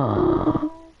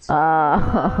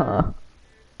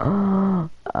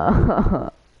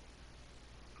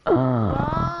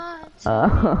 Tell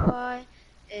me why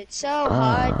it's so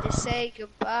hard to say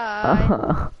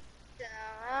goodbye.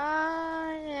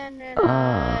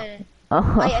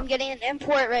 I'm getting an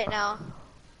import right now.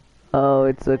 Oh,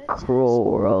 it's a cruel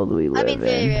world we live I mean,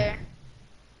 very in. rare.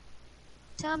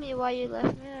 Tell me why you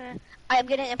left me. I'm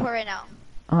getting an import right now.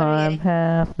 I'm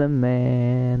half the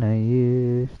man I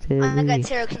used to I got be.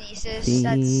 pyrokinesis.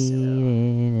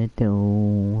 In a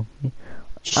dome.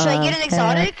 Should I get an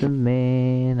exotic? Half the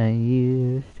man I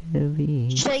used to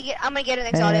be. I'm gonna get an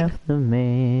exotic. Half the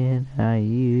man I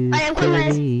used I am to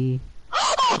close. be.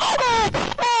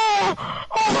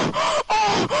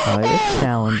 Oh, this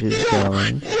challenge is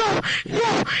going.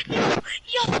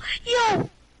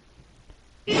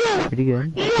 Pretty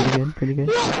good, pretty good, pretty good.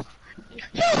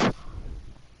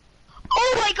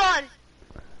 Oh my god!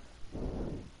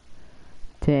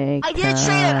 Take I did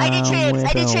trade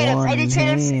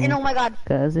him, and oh my god.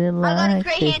 Cause it I got a likes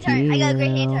great to hand heart, I got a great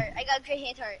hand heal. heart, I got a great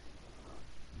hand heart.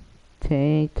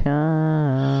 Take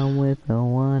time with the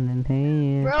one in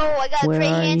hand. Bro, I got a Where great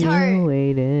are hand you heart.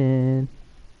 waiting?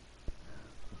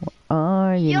 Where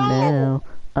are you Yo! now?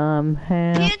 I'm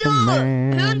half the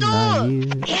man I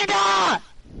used. Panda!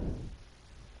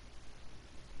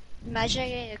 Imagine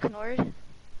getting ignored.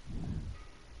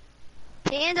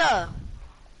 Panda!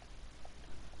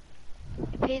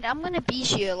 Panda, I'm gonna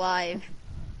beat you alive.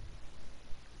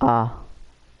 Ah,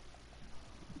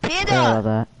 Panda! sorry about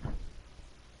that.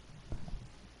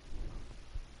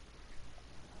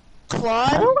 Claude?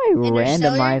 How do I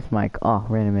Interstellar? randomize my... Oh,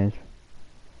 randomize.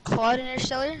 Claude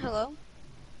Interstellar? Hello?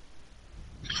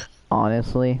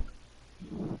 Honestly.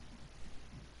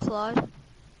 Claude?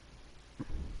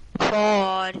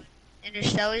 Claude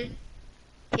Interstellar?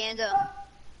 Panda?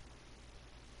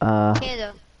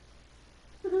 Panda?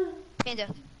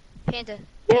 Panda? Panda?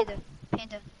 Panda?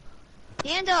 Panda?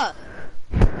 Panda!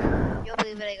 You'll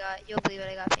believe what I got. You'll believe what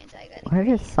I got, Panda. I got it. Where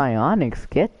does Psionics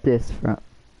get this from?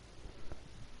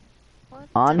 What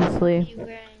Honestly, the fuck are you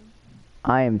wearing?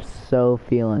 I am so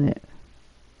feeling it.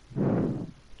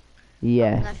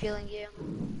 Yes. I'm not feeling you.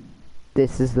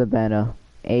 This is the meta.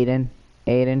 Aiden?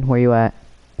 Aiden, where you at?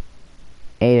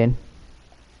 Aiden?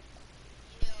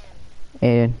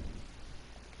 Aiden?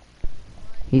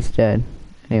 He's dead.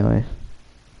 Anyways.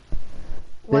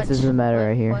 What? This is the meta What?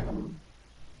 right here. What?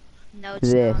 No,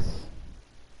 it's This. not.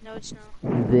 No, it's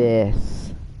not.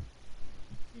 This.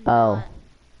 Oh.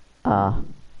 Not.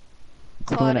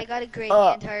 Claude, gonna- I got a great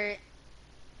hand heart.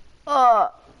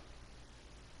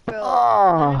 Bro,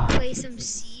 Oh. wanna play some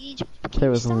Siege? Can There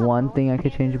you was stop one thing I rolling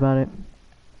could change it? about it.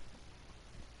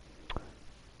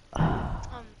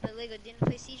 But Lego didn't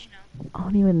play Siege now. I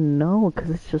don't even know, because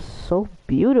it's just so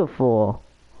beautiful.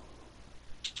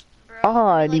 Bro, Oh,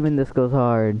 and like, even this goes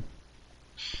hard.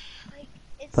 like,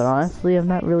 it's But honestly, I'm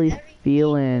not really every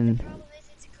feeling... The problem is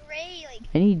it's gray, like,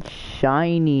 I need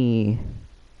shiny.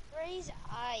 gray's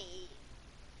eye.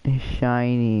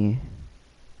 Shiny.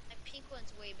 My pink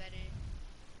one's way better.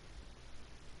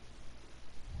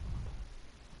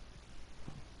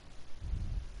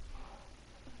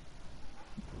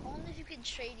 Only if you could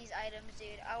trade these items, dude,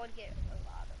 I would get a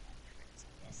lot of upgrades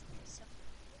on this.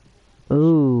 So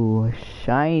Ooh,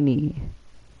 shiny.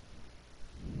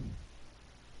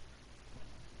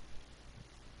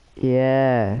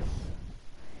 Yes.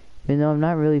 Even though I'm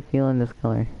not really feeling this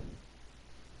color.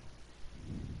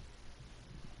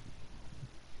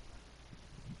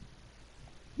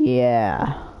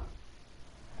 Yeah.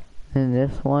 And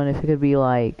this one, if it could be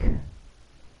like, Tell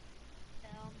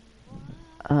me why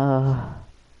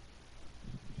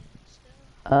it's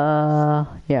so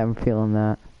yeah, I'm feeling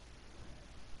that.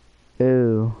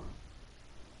 Ooh.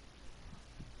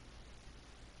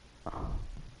 joy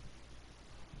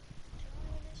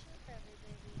is forever,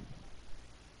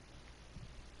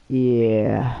 baby.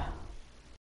 Yeah.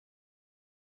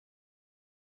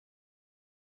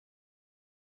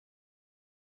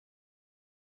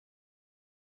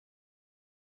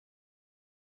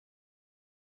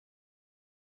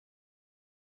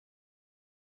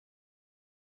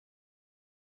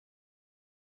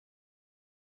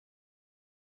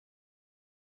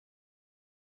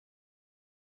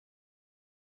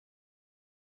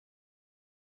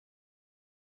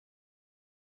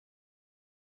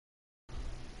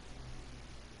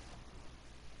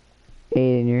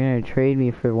 Aiden, you're gonna trade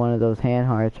me for one of those hand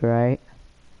hearts, right?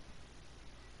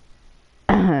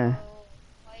 Oh,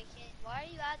 why are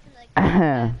you acting like that?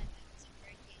 My phone's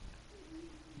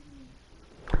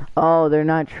working. Oh, they're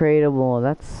not tradable.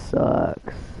 That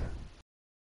sucks.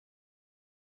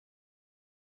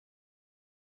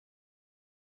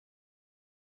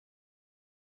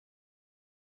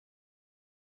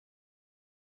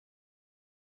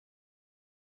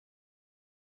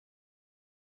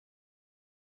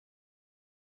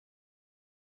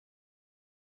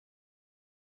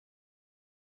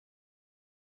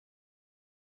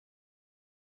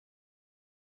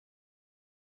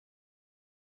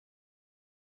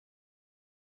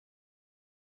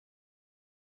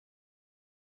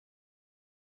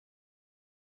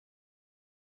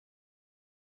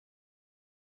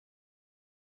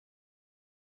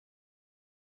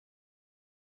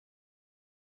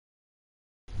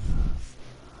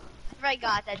 I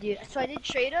got that, dude. So I did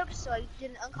trade up. So I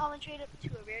did an uncommon trade up to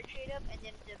a rare trade up, and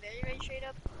then the very rare trade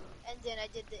up, and then I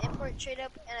did the import trade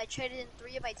up, and I traded in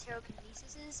 3 of my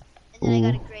Telekinesis, and then I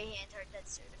got a Ooh. gray hand heart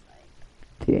that's certified.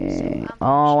 Dang. So I'm pretty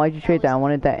Oh, sure why'd you that trade that? was I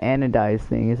wanted that anodized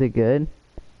thing. Is it good?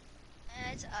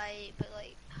 it's but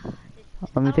like, Let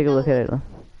I me don't take a know. look at Like, it.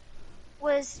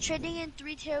 was trading in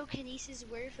 3 Telekinesis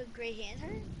worth a gray hand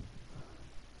heart?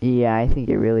 Yeah, I think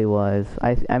it really was.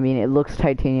 I mean, it looks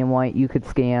titanium white. You could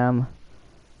scam.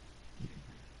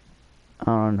 I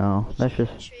don't know. That's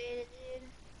just. Traded, dude.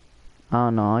 I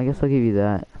don't know. I guess I'll give you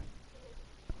that.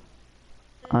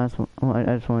 I just want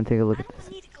to take a look I at this.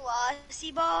 don't need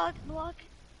glossy block.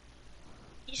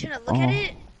 You just gonna look at Oh.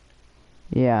 it?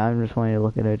 Yeah, I'm just wanting to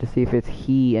look at it to see if it's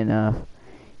heat enough.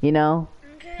 You know,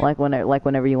 Okay. like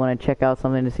whenever you want to check out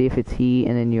something to see if it's heat,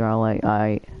 and then you're all like,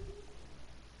 I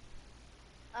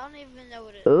don't even know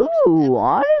what it looks ooh,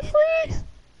 like. honestly,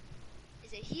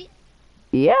 Is it heat?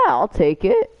 yeah, I'll take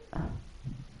it.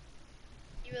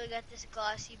 You really got this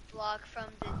glossy block from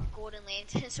the Golden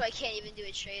Lantern, so I can't even do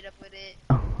a trade up with it.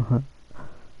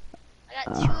 I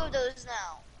got 2 of those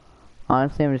now.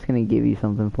 Honestly, I'm just gonna give you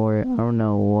something for it. I don't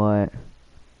know what,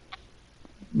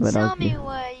 but Tell me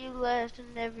why you left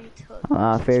and never told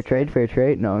me. fair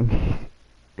trade. No,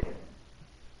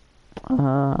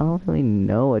 I don't really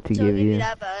know what to So I'll give give you you.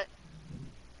 that back.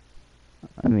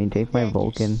 I mean, take my Then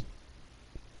Vulcan. just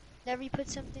Whenever you put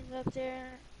something up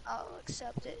there, I'll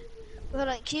accept it. But hold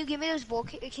on, can you give me those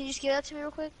Vulcan? Can you just give that to me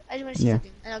real quick? I just want to see Yeah.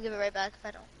 something, and I'll give it right back if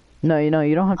I don't. No,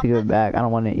 you don't have to give it back. I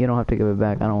don't want it. You don't have to give it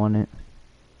back. I don't want it.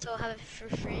 So I'll have it for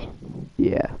free.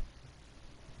 Yeah.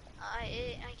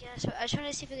 I guess. I just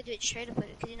wanted to see if I could do a trade up with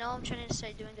it, cause you know I'm trying to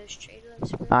start doing those trade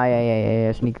ups.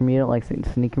 Yeah. Sneaker meetup, like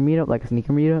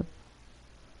sneaker meetup.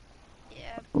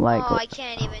 Yeah. Like. Oh, I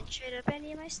can't even trade up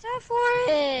any of my stuff for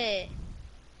it.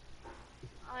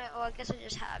 I guess I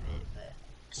just have it. But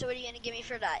so what are you gonna give me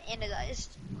for that anodized?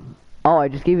 Oh, I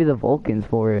just gave you the Vulcans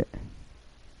for it.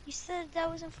 You said that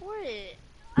wasn't for it.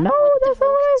 No, that's not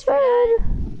what I said.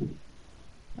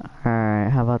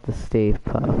 Alright, how about the Stave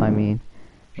Puff? I mean,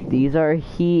 these are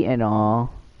heat and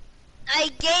all. I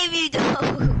gave you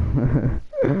those.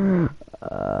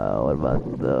 What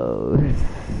about those?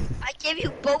 I gave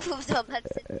you both of them.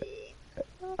 That's the thing.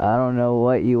 I don't know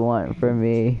what you want from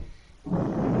me.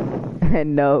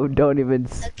 And no, don't even A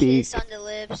speak. kiss on the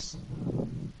lips.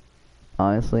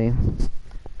 Honestly.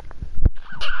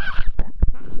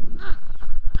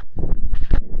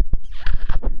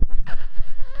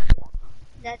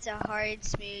 That's a hard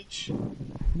smooch.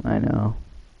 I know.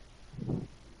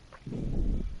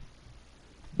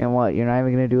 And what, you're not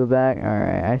even gonna do it back?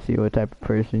 Alright, I see what type of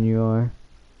person you are.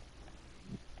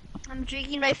 I'm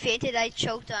drinking my Fanta that I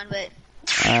choked on, but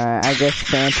Alright, I guess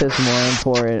Santa's more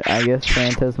important. I guess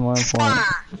Santa's more important.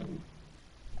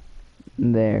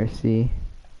 There, see?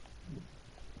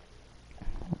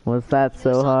 Was that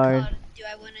so hard? Do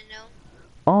I want to know?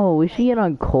 Oh, we should get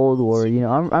on Cold War. You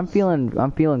know, I'm feeling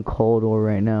Cold War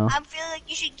right now. I'm feeling like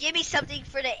you should give me something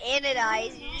for the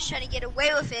anodize. You're just trying to get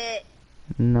away with it.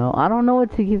 No, I don't know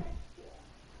what to give.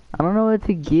 I don't know what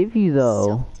to give you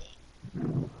though.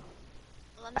 Well,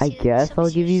 I guess I'll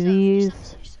give you these.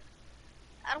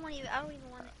 I don't even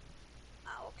want it.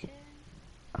 Oh, okay.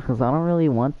 Cause I don't really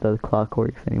want the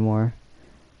clockworks anymore.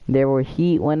 They were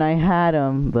heat when I had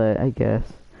them, but I guess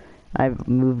I've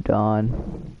moved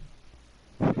on.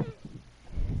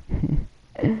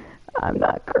 I'm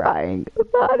not crying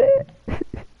about it.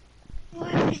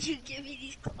 Why would you give me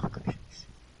these clockworks?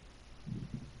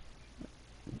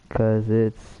 Cause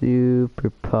it's super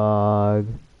pog.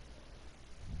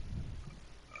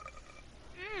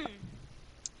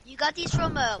 You got these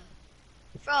from the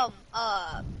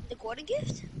Gordon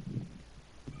gift?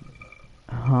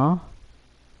 Huh?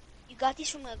 You got these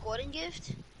from the Gordon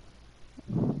gift?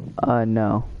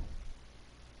 No.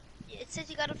 It says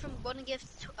you got them from Gordon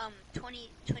gift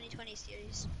 2020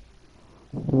 series.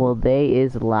 Well, they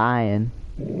is lying.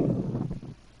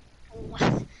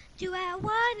 What do I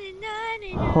wanna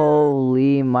know?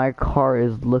 Holy, my car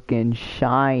is looking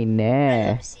shiny.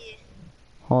 Let me see.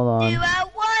 Hold on. Do I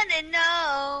wanna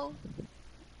know?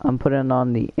 I'm putting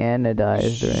on the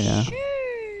anodized right now.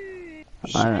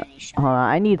 Shiny. Hold on,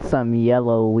 I need some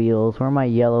yellow wheels. Where are my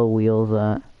yellow wheels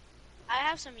at? I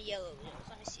have some yellow wheels.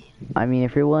 Let me see. I mean,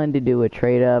 if you're willing to do a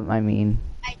trade up, I mean.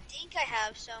 I think I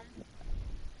have some.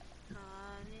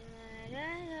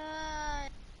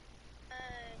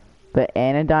 But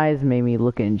anodized made me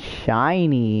looking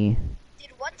shiny.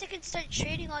 Dude, once I can start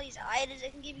trading all these items, I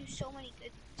can give you so many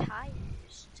good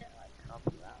tires to like help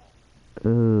you out.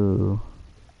 Ooh.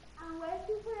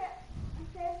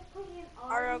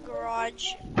 Our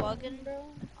garage bugging, bro.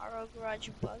 Our garage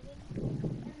bugging.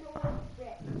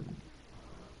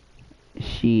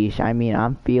 Sheesh, I mean,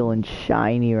 I'm feeling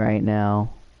shiny right now.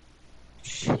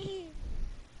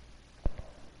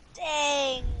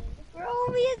 Dang,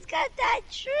 Romeo's got that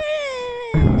trip.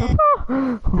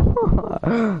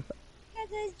 Got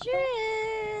that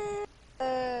trip.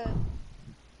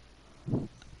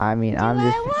 I mean, I'm Do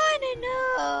just. I wanna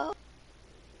know?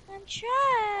 I'm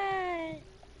trying.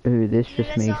 Ooh, this You know just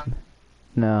that makes. song?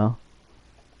 No.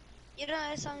 You know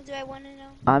that song, Do I Wanna Know?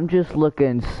 I'm just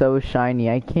looking so shiny,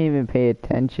 I can't even pay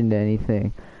attention to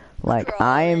anything. Like,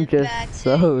 I am Crawling back just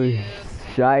to so you.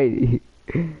 shiny.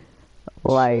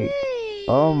 Like,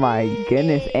 oh my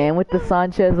goodness. And with the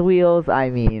Sanchez wheels, I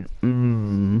mean,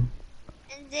 And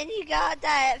then you got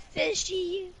that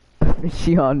fishy.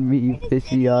 Fishy on me,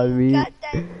 fishy on me. Got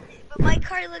that, but my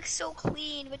car looks so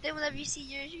clean. But then whenever you see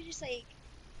yours, you're just like,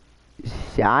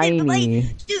 Shiny.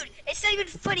 dude, it's not even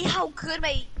funny how good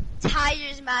my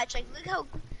tires match. Like, look how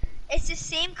it's the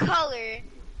same color.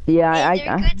 Yeah, and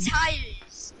they're good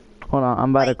tires. Hold on, I'm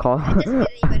about to call. It doesn't get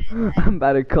any better than that. I'm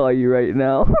about to call you right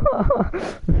now.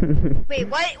 Wait,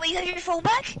 what? Wait, you have your phone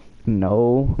back?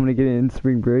 No, I'm gonna get it in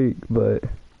spring break, but.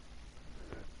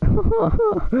 Wait,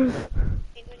 what do you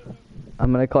mean?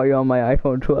 I'm gonna call you on my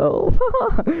iPhone 12.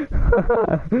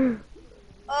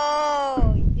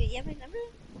 Oh, wait, you have my number?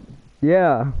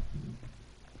 Yeah,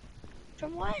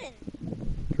 From when?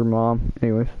 your mom.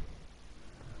 Anyways,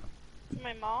 From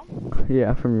my mom?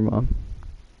 yeah, from your mom.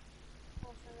 Oh,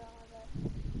 I forgot about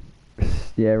that.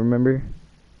 Yeah, remember?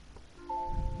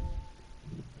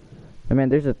 I mean,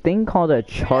 there's a thing called a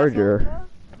charger.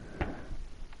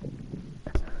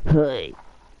 Hey.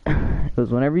 It was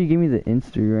whenever you give me the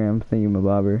Instagram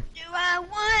thingamabobber. Do I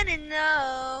wanna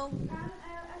know?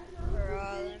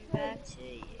 Crawling back to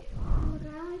you.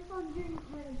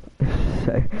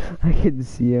 I can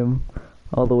see him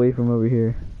all the way from over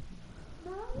here.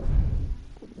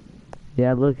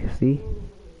 Yeah, look, see?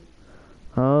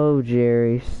 Oh,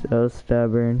 Jerry, so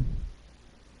stubborn.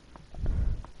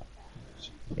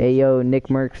 Hey, yo, Nick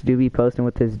Merckx do be posting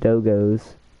with his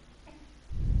dogos.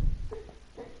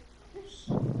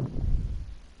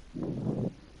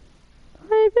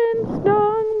 I've been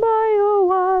stung by a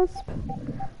wasp.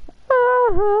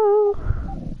 Oh.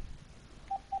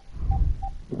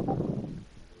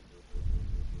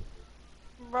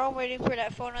 Bro, I'm waiting for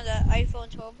that phone on the iPhone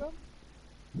 12, bro.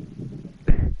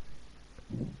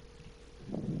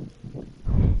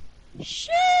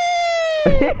 Shit!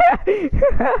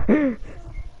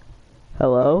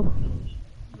 Hello?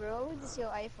 Bro, this is your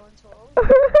iPhone 12.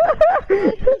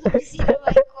 You see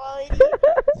my quality?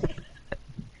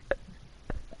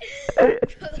 Bro,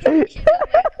 you see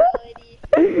my quality?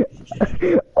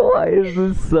 Why is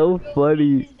this so Bro,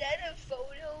 funny? is that a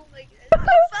photo? Like,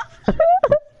 fuck. I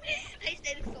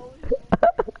said photo.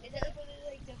 Is that a photo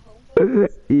like the home photos?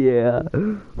 Yeah.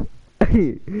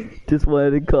 Just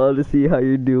wanted to call to see how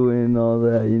you're doing and all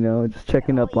that, you know, just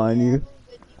checking Oh up on yeah, you. I'm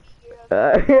good, BB girl.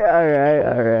 Alright.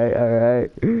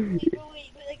 Wait, bro,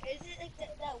 wait, but like, is it like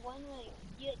that one where like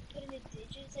you like put in the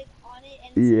digits like on it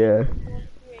and it's Yeah. like going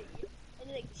through it, and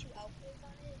then like 2 outputs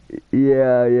on it?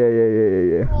 Yeah.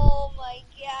 Oh my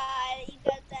god, you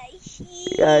got that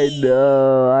I heat!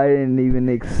 know, I didn't even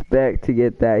expect to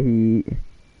get that heat.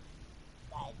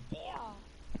 God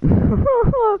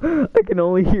damn. I can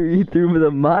only hear you through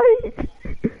the mic.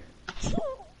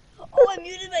 Oh, I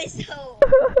muted myself.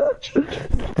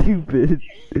 Stupid.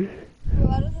 Bro,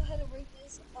 I don't know how to work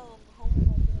this home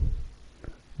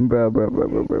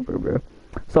Bro.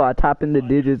 So I type in the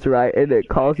digits, right, and it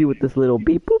calls you with this little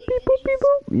beep boop beep boop beep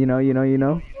boop. You know.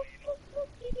 Yeah.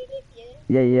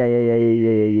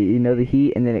 You know the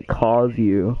heat, and then it calls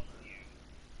you.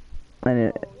 And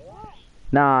it.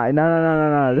 Nah.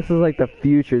 This is like the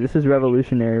future. This is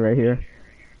revolutionary right here.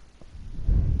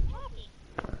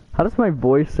 How does my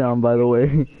voice sound, by the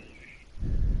way?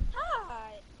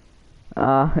 Hi.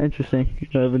 Ah, interesting.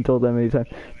 I haven't told that many times.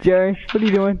 Jerry, what are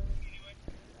you doing?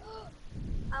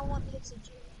 I want Pixie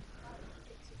J.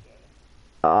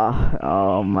 Ah,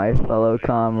 oh, my fellow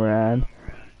comrade.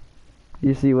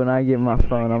 You see, when I get my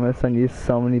phone, I'm gonna send you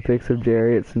so many pics of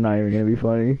Jerry, it's not even gonna be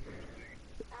funny.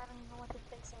 I don't even know what to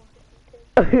fix on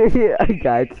Yeah, I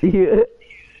got you.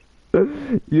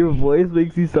 Your voice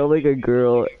makes you sound like a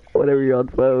girl whenever you're on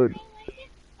phone. I want it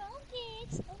phone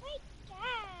pics. Oh my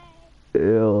god.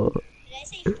 Ew. Did I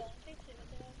say phone pics or what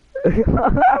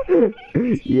the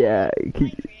hell? Yeah. My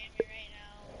grammar right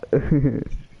now.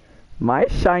 My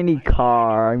shiny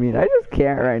car. I mean, I just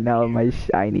can't right now with my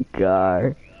shiny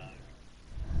car.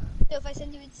 So if I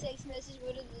send you a text message,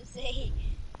 what does it say?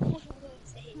 What will it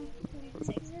say? What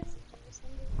text message you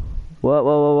send me? What,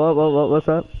 what's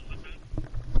up?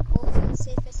 What will it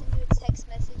say if I send you a text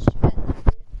message to that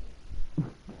number?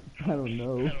 I don't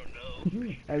know.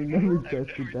 I've never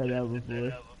tested that out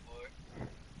before.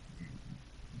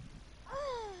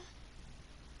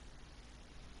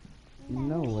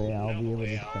 No way I'll be able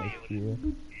to text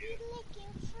you.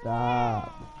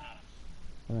 Stop.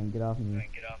 Hold on, get off me.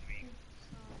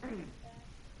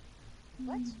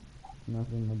 What?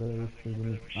 Nothing, my brother was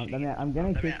sleeping. I'm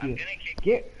gonna kick you.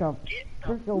 Get the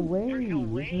frick away. This is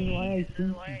why I think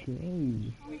you're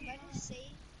gay. What did I say?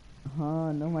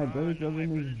 Huh, no, my brother's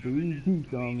rubbing his booty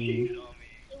cheeks on me.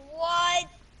 What?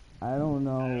 I don't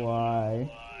know why.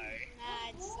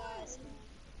 Mad sauce,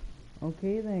 man.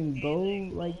 Okay then, go,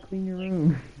 like, clean your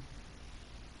room.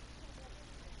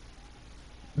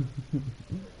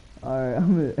 Alright,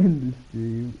 I'm gonna end the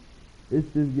stream.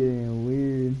 It's just getting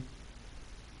weird.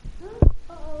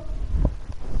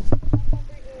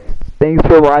 Thanks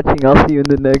for watching. I'll see you in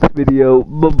the next video.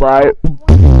 Bye-bye.